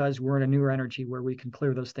 because we're in a newer energy where we can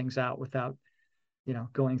clear those things out without,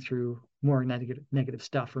 going through more negative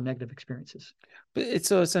stuff or negative experiences. But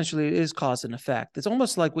so essentially it is cause and effect. It's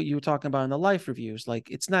almost like what you were talking about in the life reviews. Like,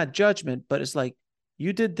 it's not judgment, but it's like,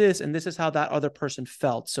 you did this and this is how that other person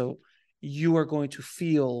felt. So you are going to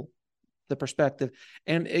feel the perspective.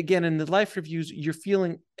 And again, in the life reviews, you're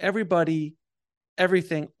feeling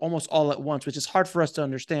everything almost all at once, which is hard for us to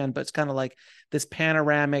understand, but it's kind of like this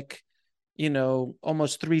panoramic,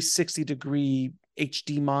 almost 360-degree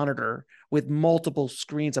HD monitor with multiple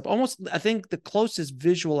screens up. Almost, I think the closest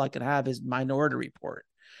visual I could have is Minority Report,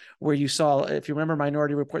 where you saw, if you remember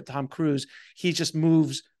Minority Report, Tom Cruise, he just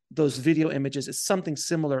moves those video images. It's something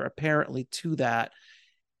similar apparently to that.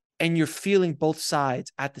 And you're feeling both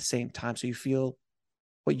sides at the same time. So you feel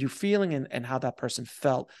what you're feeling and how that person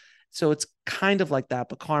felt. So it's kind of like that,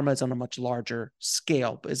 but karma is on a much larger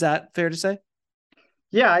scale. Is that fair to say?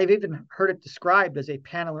 Yeah, I've even heard it described as a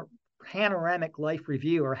panoramic life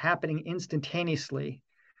review, or happening instantaneously.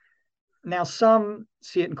 Now, some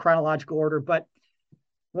see it in chronological order, but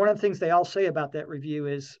one of the things they all say about that review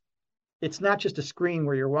is it's not just a screen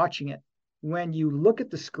where you're watching it. When you look at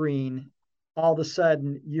the screen, all of a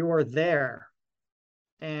sudden you're there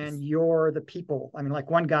and you're the people. I mean,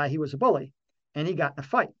 like one guy, he was a bully and he got in a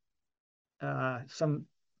fight. Some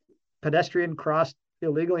pedestrian crossed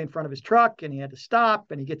illegally in front of his truck and he had to stop,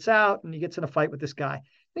 and he gets out and he gets in a fight with this guy.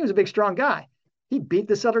 He was a big, strong guy. He beat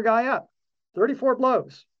this other guy up, 34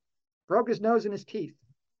 blows, broke his nose and his teeth.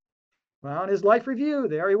 Well, in his life review,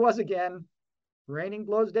 there he was again, raining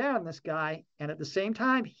blows down on this guy. And at the same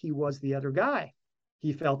time, he was the other guy.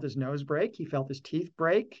 He felt his nose break. He felt his teeth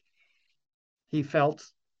break. He felt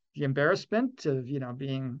the embarrassment of,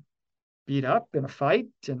 being beat up in a fight,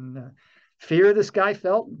 and fear this guy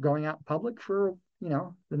felt going out in public for,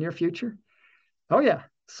 the near future. Oh yeah.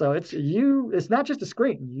 So it's not just a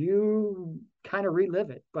screen. You kind of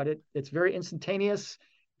relive it, but it's very instantaneous.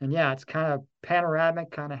 And yeah, it's kind of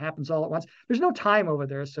panoramic, kind of happens all at once. There's no time over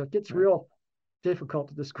there. So it gets real difficult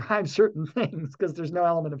to describe certain things because there's no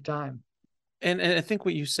element of time. And I think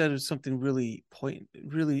what you said is something really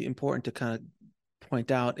important to kind of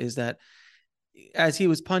point out, is that as he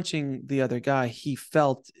was punching the other guy, he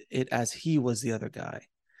felt it as he was the other guy.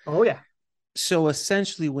 Oh yeah. So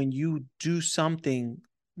essentially, when you do something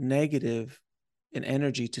negative in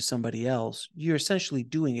energy to somebody else, you're essentially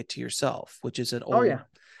doing it to yourself, which is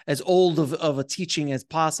as old of a teaching as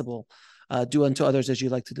possible. Do unto others as you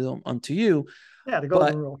like to do unto you. Yeah, the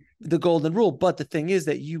golden rule. The golden rule. But the thing is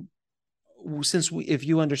that if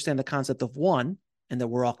you understand the concept of one and that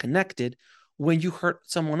we're all connected, when you hurt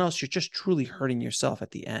someone else, you're just truly hurting yourself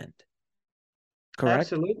at the end. Correct?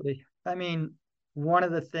 Absolutely. I mean, one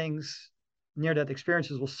of the things near-death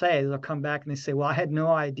experiences will say, they'll come back and they say, well, I had no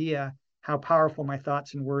idea how powerful my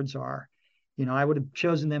thoughts and words are. I would have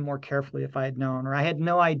chosen them more carefully if I had known, or I had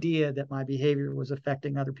no idea that my behavior was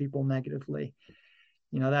affecting other people negatively,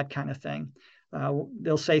 that kind of thing.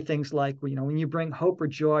 They'll say things like, when you bring hope or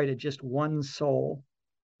joy to just one soul,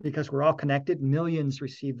 because we're all connected, millions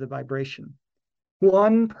receive the vibration.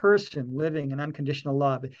 One person living in unconditional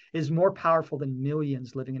love is more powerful than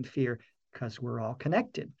millions living in fear, because we're all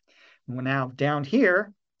connected. Well, now down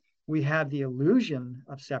here, we have the illusion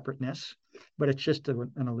of separateness, but it's just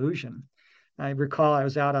an illusion. I recall I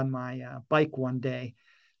was out on my bike one day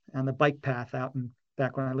on the bike path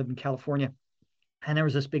back when I lived in California. And there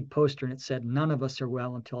was this big poster and it said, none of us are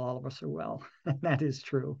well until all of us are well. And that is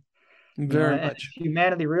true. Very and much. if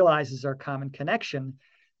humanity realizes our common connection,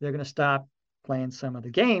 they're going to stop playing some of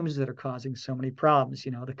the games that are causing so many problems,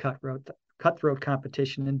 the cutthroat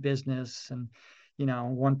competition in business, and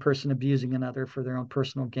one person abusing another for their own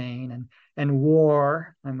personal gain, and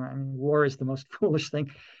war. I mean, war is the most foolish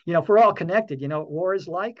thing. If we're all connected, what war is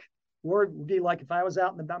like? War would be like if I was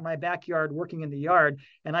out in my backyard working in the yard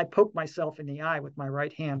and I poked myself in the eye with my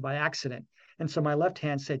right hand by accident. And so my left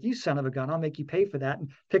hand said, "You son of a gun, I'll make you pay for that,"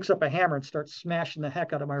 and picks up a hammer and starts smashing the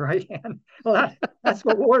heck out of my right hand. Well, that's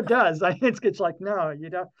what war does. It's like, no,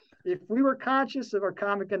 if we were conscious of our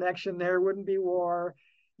common connection, there wouldn't be war.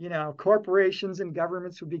 Corporations and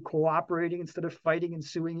governments would be cooperating instead of fighting and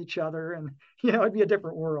suing each other. And, it'd be a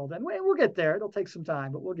different world. And we'll get there. It'll take some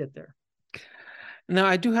time, but we'll get there. Now,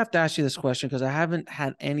 I do have to ask you this question because I haven't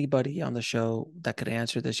had anybody on the show that could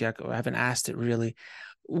answer this yet, or I haven't asked it really.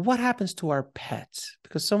 What happens to our pets?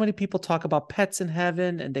 Because so many people talk about pets in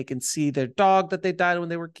heaven and they can see their dog that they died when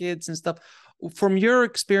they were kids and stuff. From your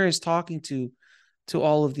experience talking to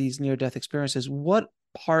all of these near-death experiences, what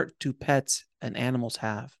part do pets and animals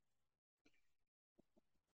have?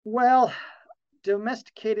 Well,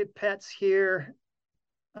 domesticated pets here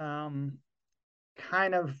kind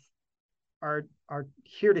of are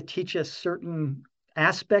here to teach us certain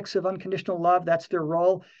aspects of unconditional love. That's their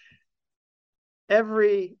role.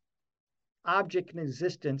 Every object in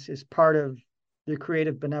existence is part of the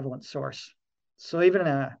creative benevolent source. So even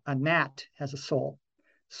a gnat has a soul.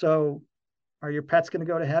 So are your pets going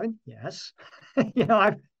to go to heaven? Yes.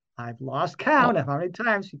 I've lost count of how many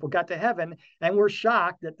times people got to heaven and were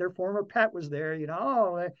shocked that their former pet was there.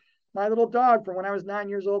 My little dog from when I was 9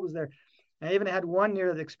 years old was there. I even had one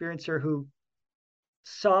near-death experiencer who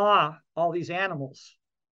saw all these animals,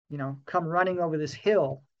 come running over this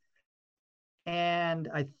hill. And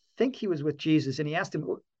I think he was with Jesus, and he asked him,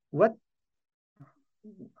 what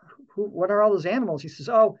are all those animals? He says,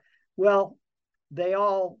 oh, well, they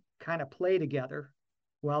all kind of play together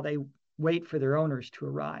while they wait for their owners to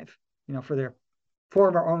arrive, for their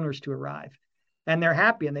former owners to arrive. And they're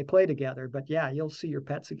happy and they play together. But yeah, you'll see your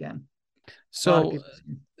pets again. And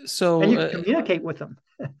you can communicate with them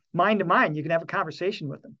mind to mind. You can have a conversation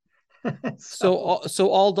with them. So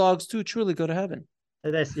all dogs too truly go to heaven.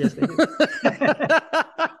 Yes, they do.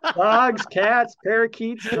 Dogs, cats,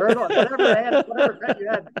 parakeets, turtles, whatever pet you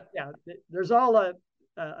had. Yeah, there's all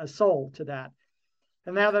a soul to that.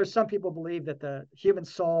 And now there's some people believe that the human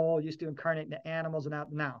soul used to incarnate into animals, and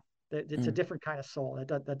now it's a different kind of soul.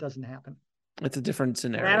 That doesn't happen. It's a different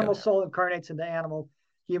scenario. An animal soul incarnates into animal,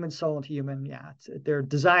 human soul into human. Yeah, they're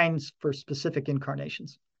designs for specific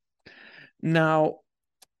incarnations. Now,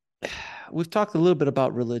 we've talked a little bit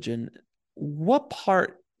about religion. What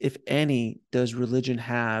part, if any, does religion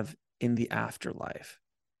have in the afterlife,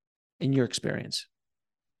 in your experience?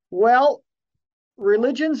 Well,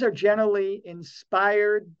 religions are generally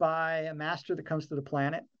inspired by a master that comes to the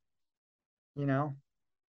planet.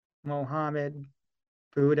 Mohammed,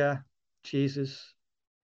 Buddha, Jesus,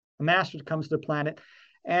 a master that comes to the planet.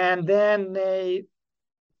 And then they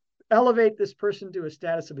elevate this person to a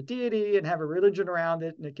status of a deity and have a religion around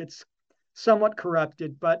it, and it gets somewhat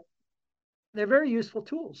corrupted, but they're very useful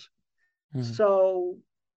tools. Mm-hmm. So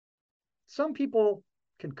some people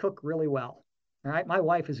can cook really well. All right. My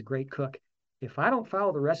wife is a great cook. If I don't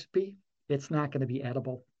follow the recipe, it's not going to be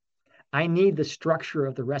edible. I need the structure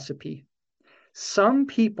of the recipe. Some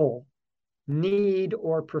people need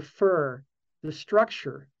or prefer the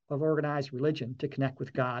structure of organized religion to connect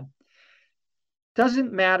with God.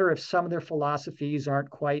 Doesn't matter if some of their philosophies aren't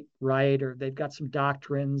quite right or they've got some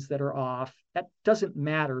doctrines that are off. That doesn't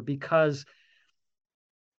matter because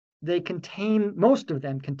most of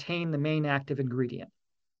them contain the main active ingredient.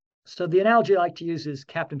 So the analogy I like to use is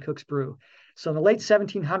Captain Cook's brew. So in the late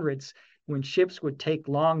 1700s, when ships would take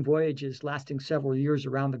long voyages lasting several years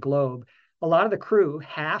around the globe, a lot of the crew,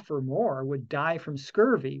 half or more, would die from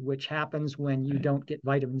scurvy, which happens when you don't get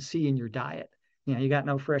vitamin C in your diet. You got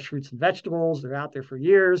no fresh fruits and vegetables. They're out there for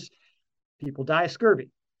years. People die of scurvy.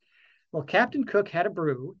 Well, Captain Cook had a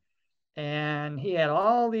brew, and he had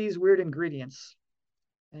all these weird ingredients.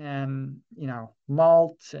 and,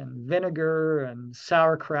 malt and vinegar and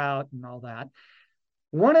sauerkraut and all that.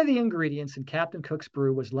 One of the ingredients in Captain Cook's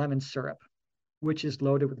brew was lemon syrup, which is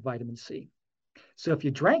loaded with vitamin C. So if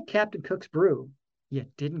you drank Captain Cook's brew, you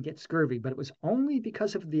didn't get scurvy, but it was only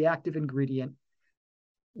because of the active ingredient,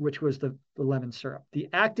 which was the lemon syrup. The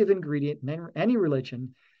active ingredient in any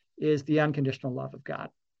religion is the unconditional love of God.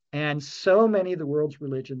 And so many of the world's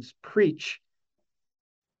religions preach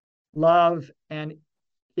love and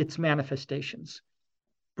its manifestations: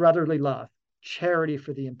 brotherly love, charity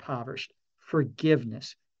for the impoverished,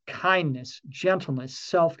 forgiveness, kindness, gentleness,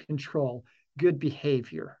 self-control, good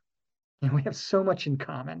behavior. And we have so much in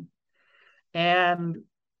common. And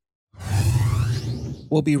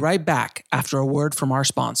we'll be right back after a word from our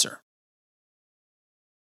sponsor.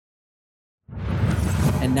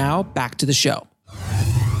 And now back to the show.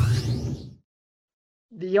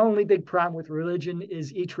 The only big problem with religion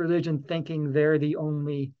is each religion thinking they're the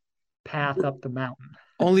only path up the mountain.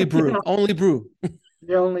 Only brew, only brew.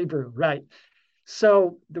 The only brew, right.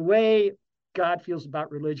 So the way God feels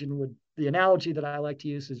about religion the analogy that I like to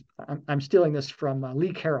use is, I'm stealing this from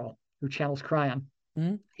Lee Carroll, who channels Cryon.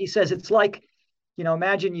 Mm-hmm. He says it's like,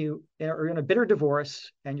 imagine you are in a bitter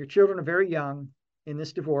divorce and your children are very young in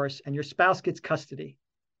this divorce, and your spouse gets custody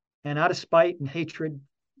and out of spite and hatred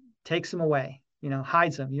takes them away,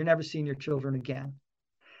 hides them. You're never seeing your children again.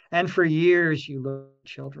 And for years you look at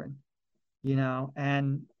children,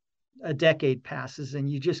 and a decade passes and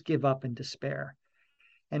you just give up in despair.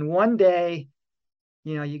 And one day,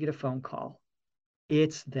 you get a phone call.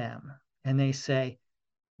 It's them. And they say,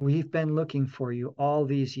 "We've been looking for you all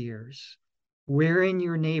these years. We're in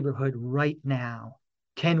your neighborhood right now.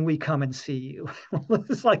 Can we come and see you?"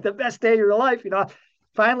 It's like the best day of your life.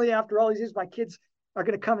 Finally, after all these years, my kids are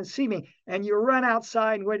going to come and see me. And you run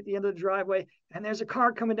outside and wait at the end of the driveway, and there's a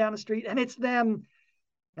car coming down the street, and it's them.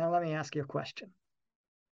 Now, let me ask you a question.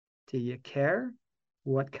 Do you care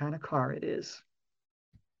what kind of car it is?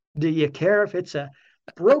 Do you care if it's a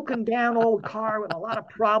broken down old car with a lot of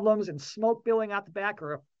problems and smoke billowing out the back,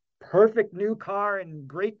 or a perfect new car in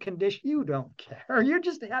great condition? You don't care. You're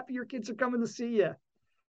just happy your kids are coming to see you.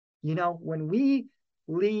 When we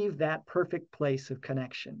leave that perfect place of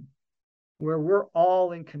connection where we're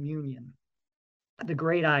all in communion, the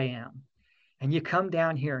great I am, and you come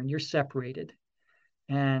down here and you're separated,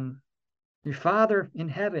 and your Father in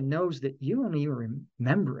heaven knows that you don't even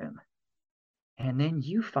remember him, and then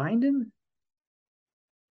you find him,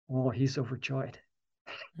 oh, he's overjoyed.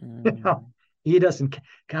 God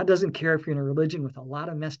doesn't care if you're in a religion with a lot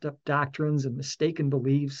of messed up doctrines and mistaken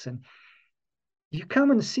beliefs, and you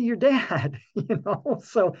come and see your dad,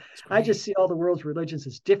 So I just see all the world's religions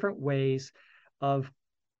as different ways of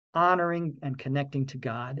honoring and connecting to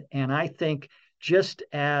God. And I think just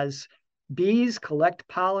as bees collect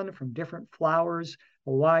pollen from different flowers,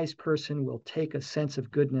 a wise person will take a sense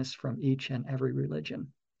of goodness from each and every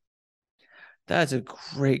religion. That's a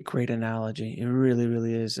great, great analogy. It really,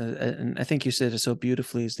 really is. And I think you said it so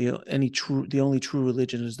beautifully, is the only true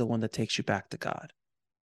religion is the one that takes you back to God.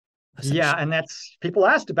 Yeah, and that's, people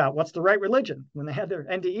asked about what's the right religion when they had their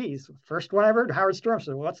NDEs. First one I heard, Howard Storm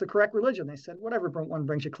said, "Well, what's the correct religion?" They said, "Whatever one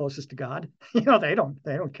brings you closest to God." They don't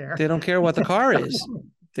care. They don't care what the car is.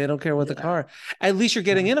 They don't care what the car. At least you're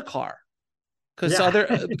getting in a car.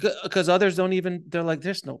 Because others don't even, they're like,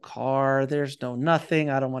 there's no car, there's no nothing.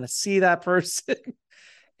 I don't want to see that person.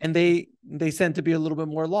 And they tend to be a little bit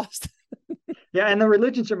more lost. Yeah, and the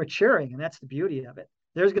religions are maturing, and that's the beauty of it.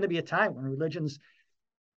 There's going to be a time when religions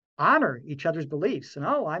honor each other's beliefs, and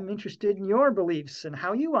I'm interested in your beliefs and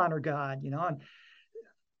how you honor God. And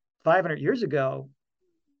 500 years ago,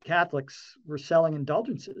 Catholics were selling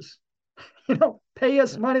indulgences. Pay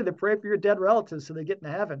us money to pray for your dead relatives so they get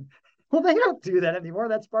into heaven. Well, they don't do that anymore.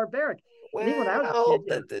 That's barbaric. Well, even when I was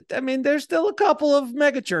a kid, there's still a couple of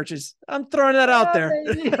mega churches. I'm throwing that out there.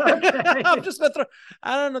 Okay. I'm just going to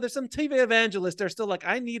I don't know. There's some TV evangelists. They're still like,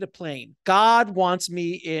 I need a plane. God wants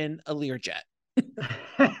me in a Learjet.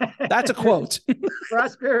 That's a quote.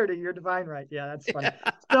 Prosperity, your divine right. Yeah, that's funny.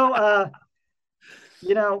 Yeah.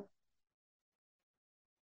 So,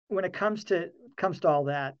 when it comes to all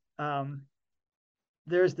that,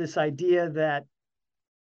 there's this idea that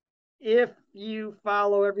if you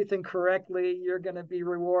follow everything correctly, you're going to be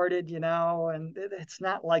rewarded, and it's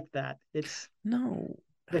not like that. It's no.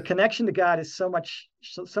 The connection to God is so much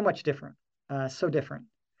different, so different.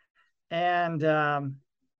 And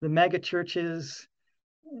the mega churches,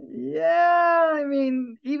 Yeah, I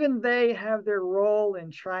mean, even they have their role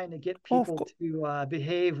in trying to get Oh, of people course. to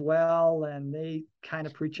behave well, and they kind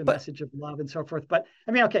of preach a But message of love and so forth. But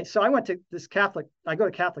I mean, okay, so I went to this Catholic, I go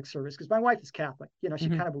to Catholic service because my wife is Catholic. You know, she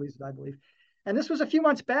mhm. kind of believes what I believe. And this was a few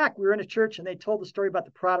months back. We were in a church and they told the story about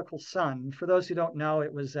the prodigal son. For those who don't know,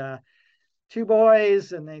 it was two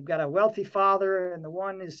boys and they've got a wealthy father, and the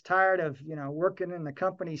one is tired of working in the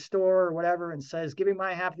company store or whatever and says, give me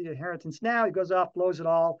my half of the inheritance now. He goes off, blows it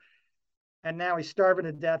all, and now he's starving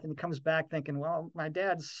to death, and he comes back thinking, well, my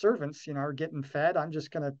dad's servants are getting fed. I'm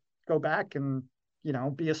just going to go back and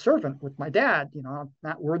be a servant with my dad. I'm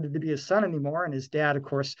not worthy to be his son anymore. And his dad, of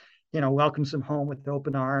course, welcomes him home with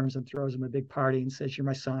open arms and throws him a big party and says, you're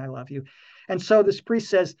my son, I love you. And so this priest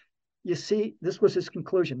says, you see, this was his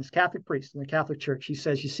conclusion, this Catholic priest in the Catholic Church. He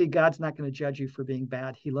says, you see, God's not going to judge you for being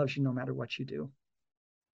bad. He loves you no matter what you do.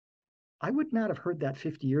 I would not have heard that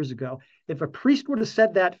 50 years ago. If a priest would have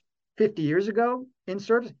said that 50 years ago in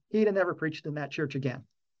service, he'd have never preached in that church again.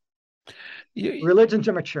 Religions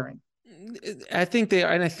are maturing. I think they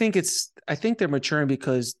are, and I think they're maturing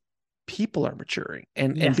because people are maturing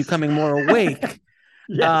and becoming more awake.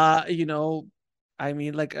 Yes. I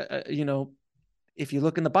mean, like, if you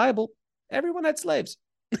look in the Bible, everyone had slaves.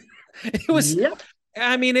 It was, Yep.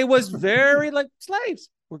 I mean, it was very like slaves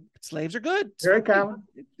are good. It's Very fine. common.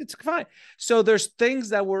 It's fine. So there's things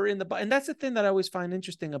that were in the Bible, and that's the thing that I always find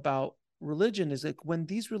interesting about religion is like when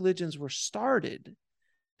these religions were started,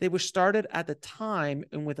 they were started at the time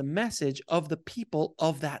and with a message of the people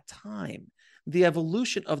of that time, the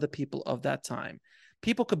evolution of the people of that time.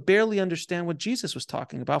 People could barely understand what Jesus was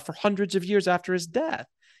talking about for hundreds of years after his death.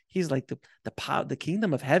 He's like the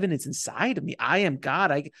kingdom of heaven is inside of me. I am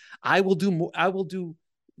God. I will do more. I will do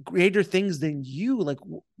greater things than you. Like,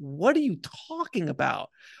 what are you talking about?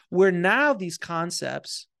 Where now these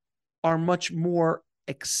concepts are much more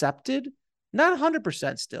accepted, not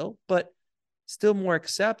 100% still, but still more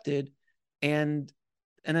accepted. And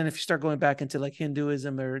then if you start going back into like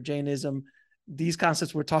Hinduism or Jainism, these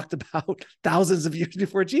concepts were talked about thousands of years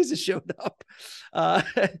before Jesus showed up,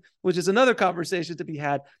 which is another conversation to be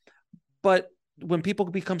had. But when people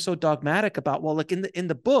become so dogmatic about, well, like in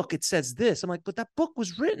the book, it says this, I'm like, but that book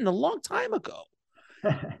was written a long time ago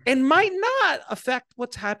and might not affect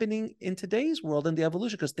what's happening in today's world and the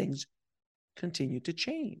evolution because things continue to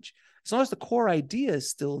change. As long as the core idea is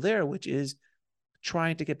still there, which is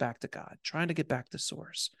trying to get back to God, trying to get back to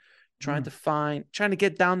source, trying to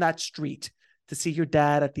get down that street to see your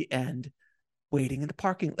dad at the end, waiting in the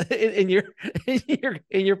parking in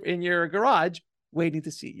your garage, waiting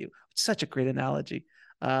to see you. It's such a great analogy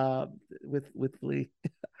with Lee.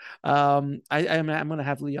 I'm going to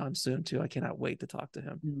have Lee on soon too. I cannot wait to talk to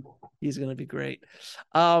him. He's going to be great.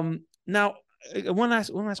 Now, one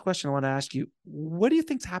last question I want to ask you. What do you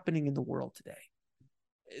think's happening in the world today?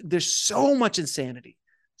 There's so much insanity,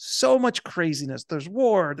 so much craziness. There's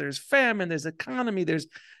war, there's famine, there's economy, there's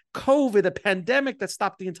COVID, a pandemic that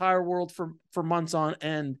stopped the entire world for months on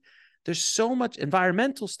end. There's so much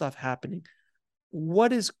environmental stuff happening.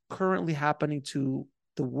 What is currently happening to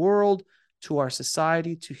the world, to our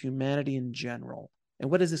society, to humanity in general?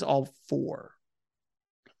 And what is this all for?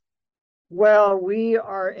 Well, we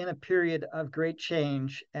are in a period of great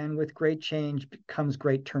change, and with great change comes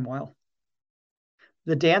great turmoil.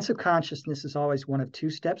 The dance of consciousness is always one of two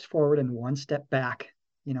steps forward and one step back.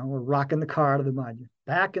 We're rocking the car to the mud,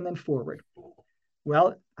 back and then forward.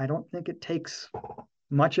 Well, I don't think it takes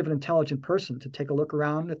much of an intelligent person to take a look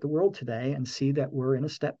around at the world today and see that we're in a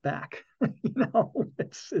step back.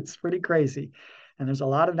 It's pretty crazy. And there's a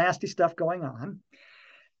lot of nasty stuff going on.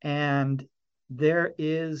 And there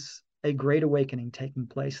is a great awakening taking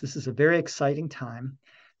place. This is a very exciting time.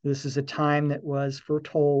 This is a time that was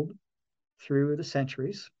foretold through the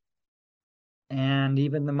centuries. And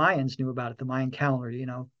even the Mayans knew about it, the Mayan calendar,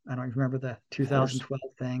 I don't remember the 2012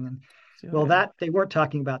 thing. And that they weren't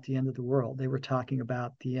talking about the end of the world. They were talking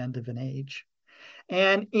about the end of an age.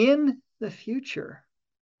 And in the future,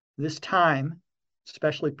 this time,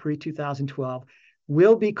 especially pre-2012,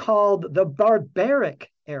 will be called the barbaric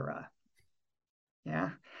era.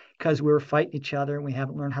 Yeah, because we're fighting each other and we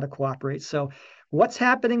haven't learned how to cooperate. So what's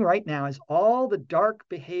happening right now is all the dark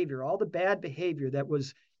behavior, all the bad behavior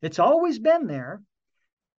it's always been there.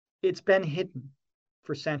 It's been hidden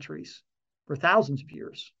for centuries, for thousands of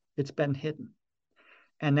years. It's been hidden.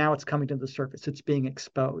 And now it's coming to the surface. It's being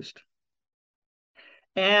exposed.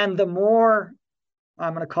 And the more,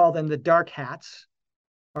 I'm going to call them the dark hats,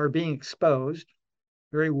 are being exposed,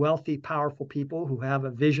 very wealthy, powerful people who have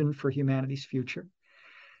a vision for humanity's future,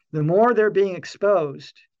 the more they're being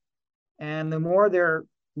exposed and the more they're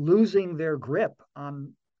losing their grip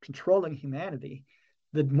on controlling humanity,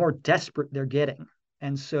 the more desperate they're getting.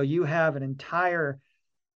 And so you have an entire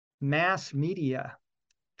mass media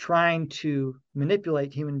trying to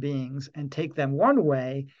manipulate human beings and take them one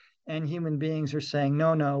way, and human beings are saying,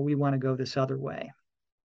 no, we want to go this other way.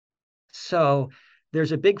 So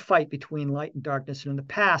there's a big fight between light and darkness. And in the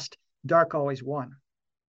past, dark always won.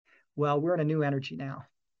 Well, we're in a new energy now.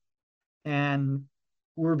 And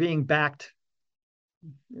we're being backed,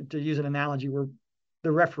 to use an analogy, we're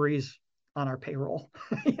the referees on our payroll.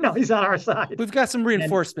 He's on our side. We've got some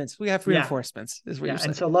reinforcements. We have reinforcements, is what you're saying.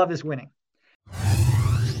 And so love is winning.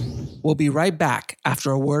 We'll be right back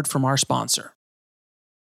after a word from our sponsor.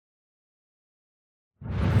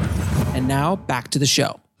 And now back to the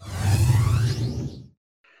show.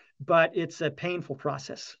 But it's a painful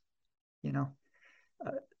process.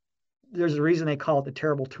 There's a reason they call it the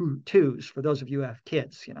terrible twos for those of you who have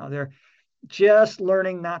kids. They're just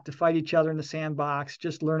learning not to fight each other in the sandbox,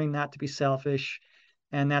 just learning not to be selfish.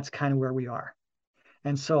 And that's kind of where we are.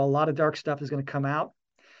 And so a lot of dark stuff is going to come out.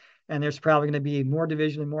 And there's probably going to be more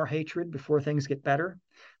division and more hatred before things get better.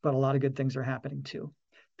 But a lot of good things are happening too.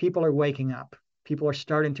 People are waking up. People are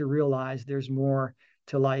starting to realize there's more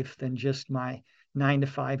to life than just my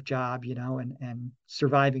 9-to-5 job, and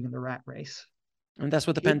surviving in the rat race. And that's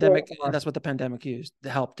what the pandemic used to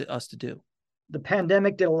help us to do. The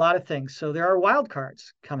pandemic did a lot of things. So there are wild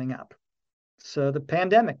cards coming up. So the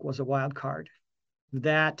pandemic was a wild card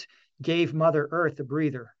that gave Mother Earth a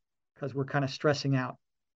breather, because we're kind of stressing out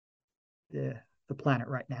the planet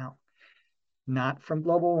right now. Not from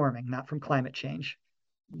global warming, not from climate change.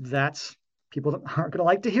 That's, people aren't going to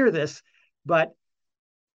like to hear this, but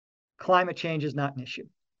climate change is not an issue.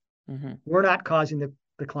 Mm-hmm. We're not causing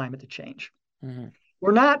the climate to change. Mm-hmm.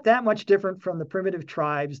 We're not that much different from the primitive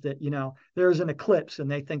tribes that, there's an eclipse and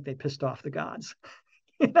they think they pissed off the gods.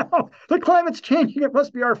 The climate's changing. It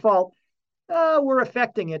must be our fault. We're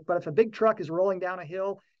affecting it. But if a big truck is rolling down a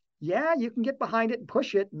hill, yeah, you can get behind it and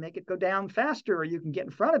push it and make it go down faster, or you can get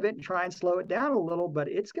in front of it and try and slow it down a little, but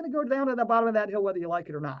it's going to go down to the bottom of that hill, whether you like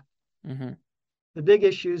it or not. Mm-hmm. The big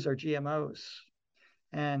issues are GMOs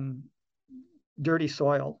and dirty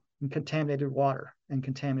soil and contaminated water and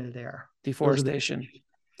contaminated air. Deforestation.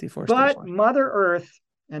 But Mother Earth,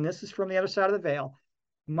 and this is from the other side of the veil,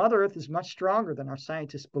 Mother Earth is much stronger than our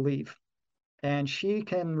scientists believe. And she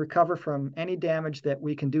can recover from any damage that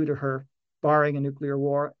we can do to her, barring a nuclear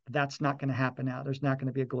war. That's not going to happen now. There's not going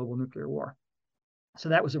to be a global nuclear war. So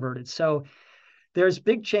that was averted. So there's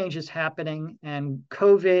big changes happening, and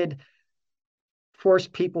COVID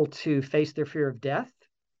forced people to face their fear of death.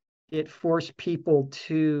 It forced people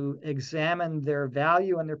to examine their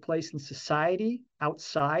value and their place in society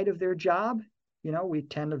outside of their job. We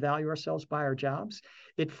tend to value ourselves by our jobs.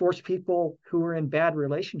 It forced people who are in bad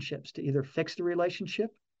relationships to either fix the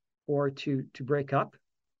relationship or to break up,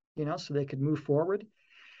 so they could move forward.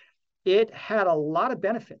 It had a lot of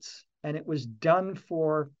benefits, and it was done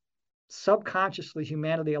for subconsciously.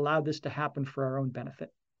 Humanity allowed this to happen for our own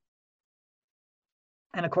benefit.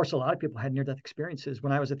 And of course, a lot of people had near-death experiences.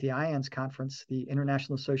 When I was at the IANS conference, the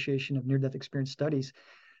International Association of Near-Death Experience Studies,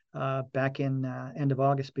 back in end of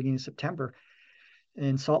August, beginning of September,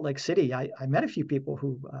 in Salt Lake City, I met a few people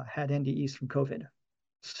who had NDEs from COVID.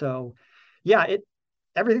 So, yeah,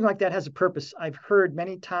 everything like that has a purpose. I've heard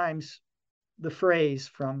many times the phrase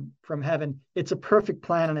from heaven, it's a perfect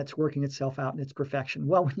plan and it's working itself out in its perfection.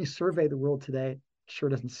 Well, when you survey the world today, it sure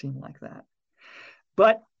doesn't seem like that.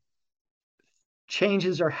 But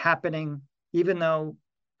changes are happening, even though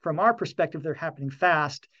from our perspective, they're happening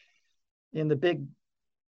fast. In the big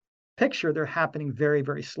picture, they're happening very,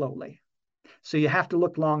 very slowly. So you have to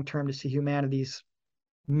look long-term to see humanity's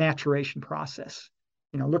maturation process.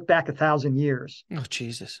 Look back 1,000 years. Oh,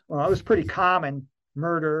 Jesus. Well, it was pretty common,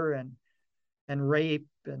 murder and rape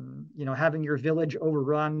and, having your village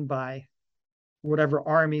overrun by whatever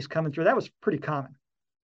armies coming through. That was pretty common.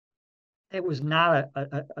 It was not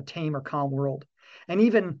a tame or calm world. And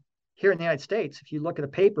even here in the United States, if you look at a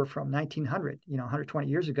paper from 1900, 120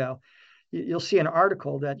 years ago, you'll see an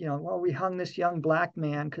article that, we hung this young black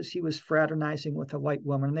man because he was fraternizing with a white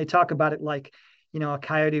woman. And they talk about it like, a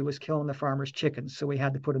coyote was killing the farmer's chickens, so we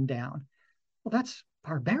had to put him down. Well, that's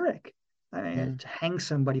barbaric. I mean, to hang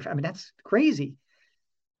somebody, that's crazy.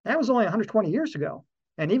 That was only 120 years ago.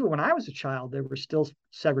 And even when I was a child, there was still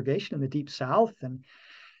segregation in the Deep South. And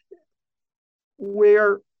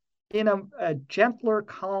we're in a gentler,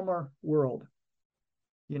 calmer world,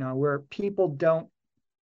 where people don't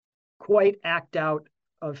quite act out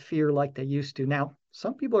of fear like they used to. Now,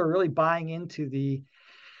 some people are really buying into the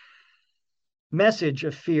message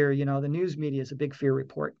of fear. The news media is a big fear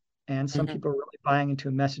report. And some Mhm. people are really buying into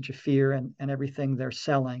a message of fear and everything they're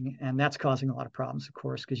selling. And that's causing a lot of problems, of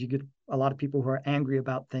course, because you get a lot of people who are angry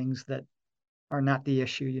about things that are not the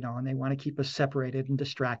issue, and they want to keep us separated and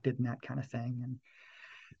distracted and that kind of thing.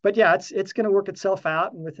 But yeah, it's going to work itself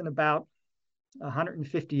out. And within about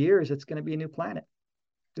 150 years, it's going to be a new planet.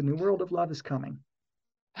 The new world of love is coming.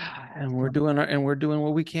 And we're doing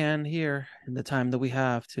what we can here in the time that we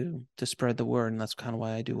have to spread the word. And that's kind of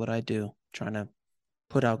why I do what I do, trying to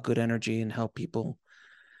put out good energy and help people,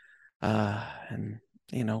 and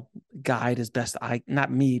guide as best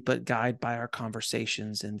not me, but guide by our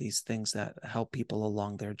conversations and these things that help people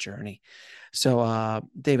along their journey. So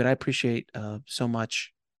David, I appreciate so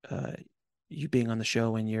much you being on the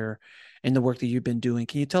show and the work that you've been doing.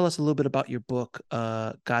 Can you tell us a little bit about your book,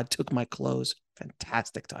 God Took My Clothes?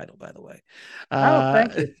 Fantastic title, by the way.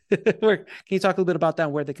 Thank you. Can you talk a little bit about that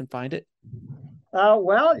and where they can find it?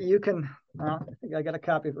 Well, you can, I think I got a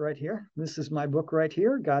copy of it right here. This is my book right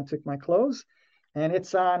here, God Took My Clothes. And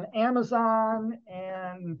it's on Amazon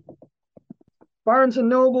and Barnes and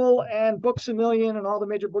Noble and Books A Million and all the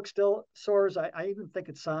major bookstores. I even think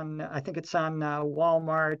it's on,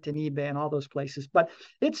 Walmart and eBay and all those places. But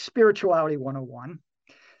it's Spirituality 101.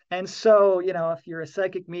 And so, if you're a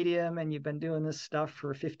psychic medium and you've been doing this stuff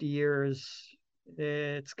for 50 years,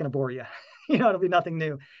 it's going to bore you. It'll be nothing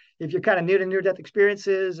new. If you're kind of new to near-death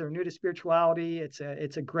experiences or new to spirituality, it's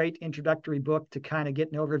a great introductory book to kind of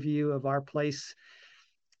get an overview of our place,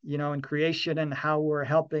 in creation and how we're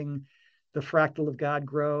helping the fractal of God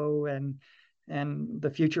grow and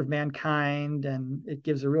the future of mankind. And it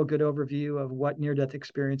gives a real good overview of what near-death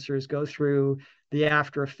experiencers go through, the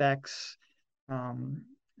after effects.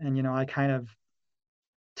 And I kind of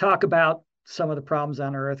talk about some of the problems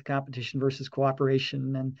on Earth, competition versus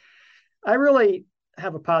cooperation. And I really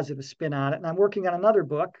have a positive spin on it. And I'm working on another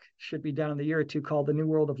book, should be done in a year or two, called The New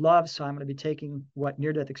World of Love. So I'm going to be taking what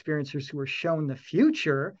near-death experiencers who are shown the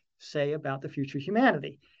future say about the future of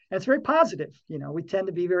humanity. And it's very positive. We tend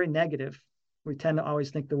to be very negative. We tend to always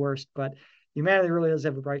think the worst, but humanity really does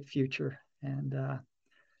have a bright future. And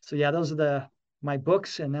so, yeah, those are my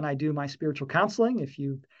books. And then I do my spiritual counseling. If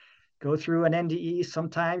you go through an NDE,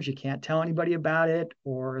 sometimes you can't tell anybody about it,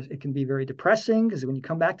 or it can be very depressing because when you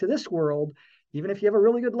come back to this world, even if you have a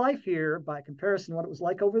really good life here, by comparison to what it was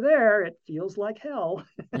like over there, it feels like hell.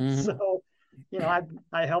 Mm-hmm. So,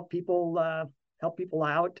 I help people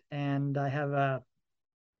out, and I have a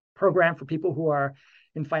program for people who are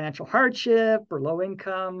in financial hardship or low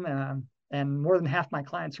income, and more than half my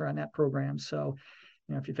clients are on that program. So,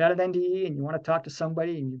 if you've had an NDE and you want to talk to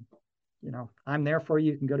somebody and I'm there for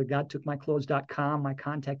you. You can go to godtookmyclothes.com. My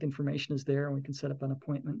contact information is there and we can set up an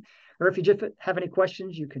appointment. Or if you just have any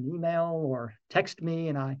questions, you can email or text me.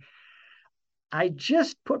 And I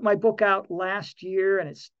just put my book out last year and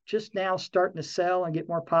it's just now starting to sell and get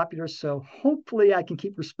more popular. So hopefully I can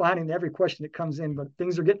keep responding to every question that comes in, but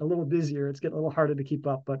things are getting a little busier. It's getting a little harder to keep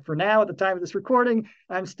up. But for now, at the time of this recording,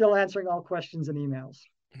 I'm still answering all questions and emails.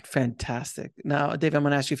 Fantastic. Now, Dave, I'm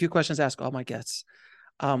going to ask you a few questions to ask all my guests.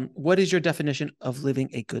 What is your definition of living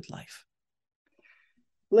a good life?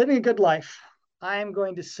 Living a good life. I'm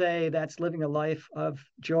going to say that's living a life of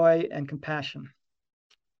joy and compassion,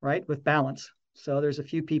 right? With balance. So there's a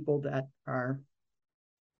few people that are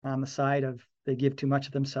on the side of they give too much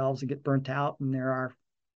of themselves and get burnt out. And there are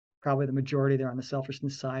probably the majority there on the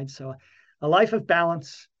selfishness side. So a life of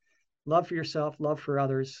balance, love for yourself, love for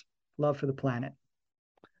others, love for the planet.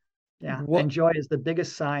 Yeah. And joy is the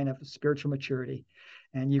biggest sign of spiritual maturity.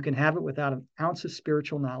 And you can have it without an ounce of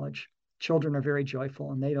spiritual knowledge. Children are very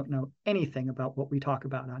joyful and they don't know anything about what we talk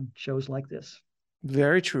about on shows like this.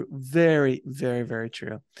 Very true. Very, very, very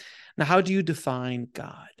true. Now, how do you define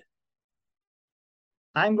God?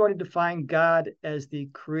 I'm going to define God as the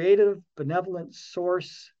creative, benevolent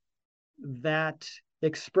source that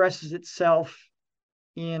expresses itself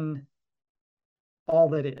in all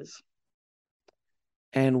that is.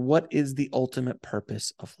 And what is the ultimate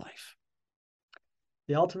purpose of life?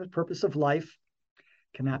 The ultimate purpose of life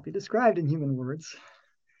cannot be described in human words,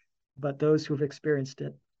 but those who have experienced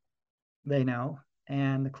it, they know.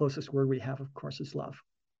 And the closest word we have, of course, is love.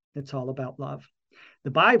 It's all about love.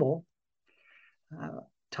 The Bible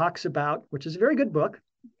talks about, which is a very good book.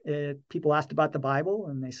 People asked about the Bible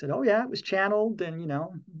and they said, oh yeah, it was channeled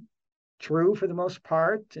and, true for the most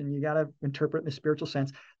part. And you got to interpret in the spiritual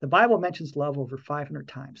sense. The Bible mentions love over 500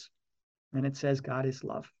 times. And it says God is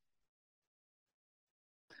love.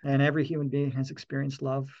 And every human being has experienced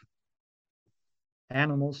love.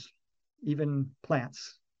 Animals, even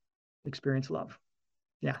plants, experience love.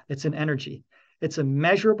 Yeah, it's an energy. It's a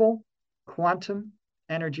measurable quantum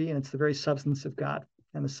energy, and it's the very substance of God.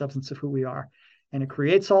 and the substance of who we are. And it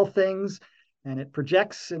creates all things, and it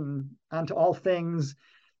projects onto all things,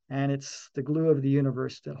 and it's the glue of the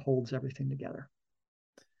universe that holds everything together.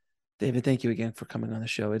 David, thank you again for coming on the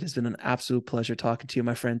show. It has been an absolute pleasure talking to you,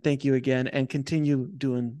 my friend. Thank you again, and continue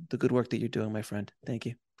doing the good work that you're doing, my friend. Thank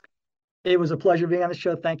you. It was a pleasure being on the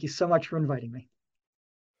show. Thank you so much for inviting me.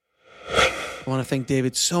 I want to thank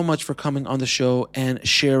David so much for coming on the show and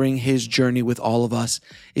sharing his journey with all of us.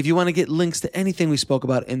 If you want to get links to anything we spoke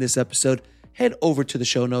about in this episode, head over to the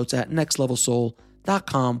show notes at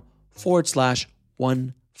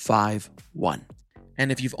nextlevelsoul.com/151.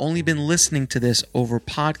 And if you've only been listening to this over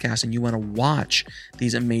podcast and you want to watch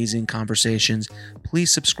these amazing conversations,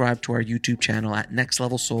 please subscribe to our YouTube channel at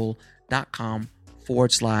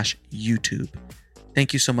nextlevelsoul.com/YouTube.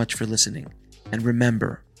 Thank you so much for listening. And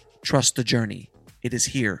remember, trust the journey. It is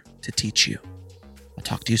here to teach you. I'll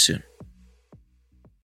talk to you soon.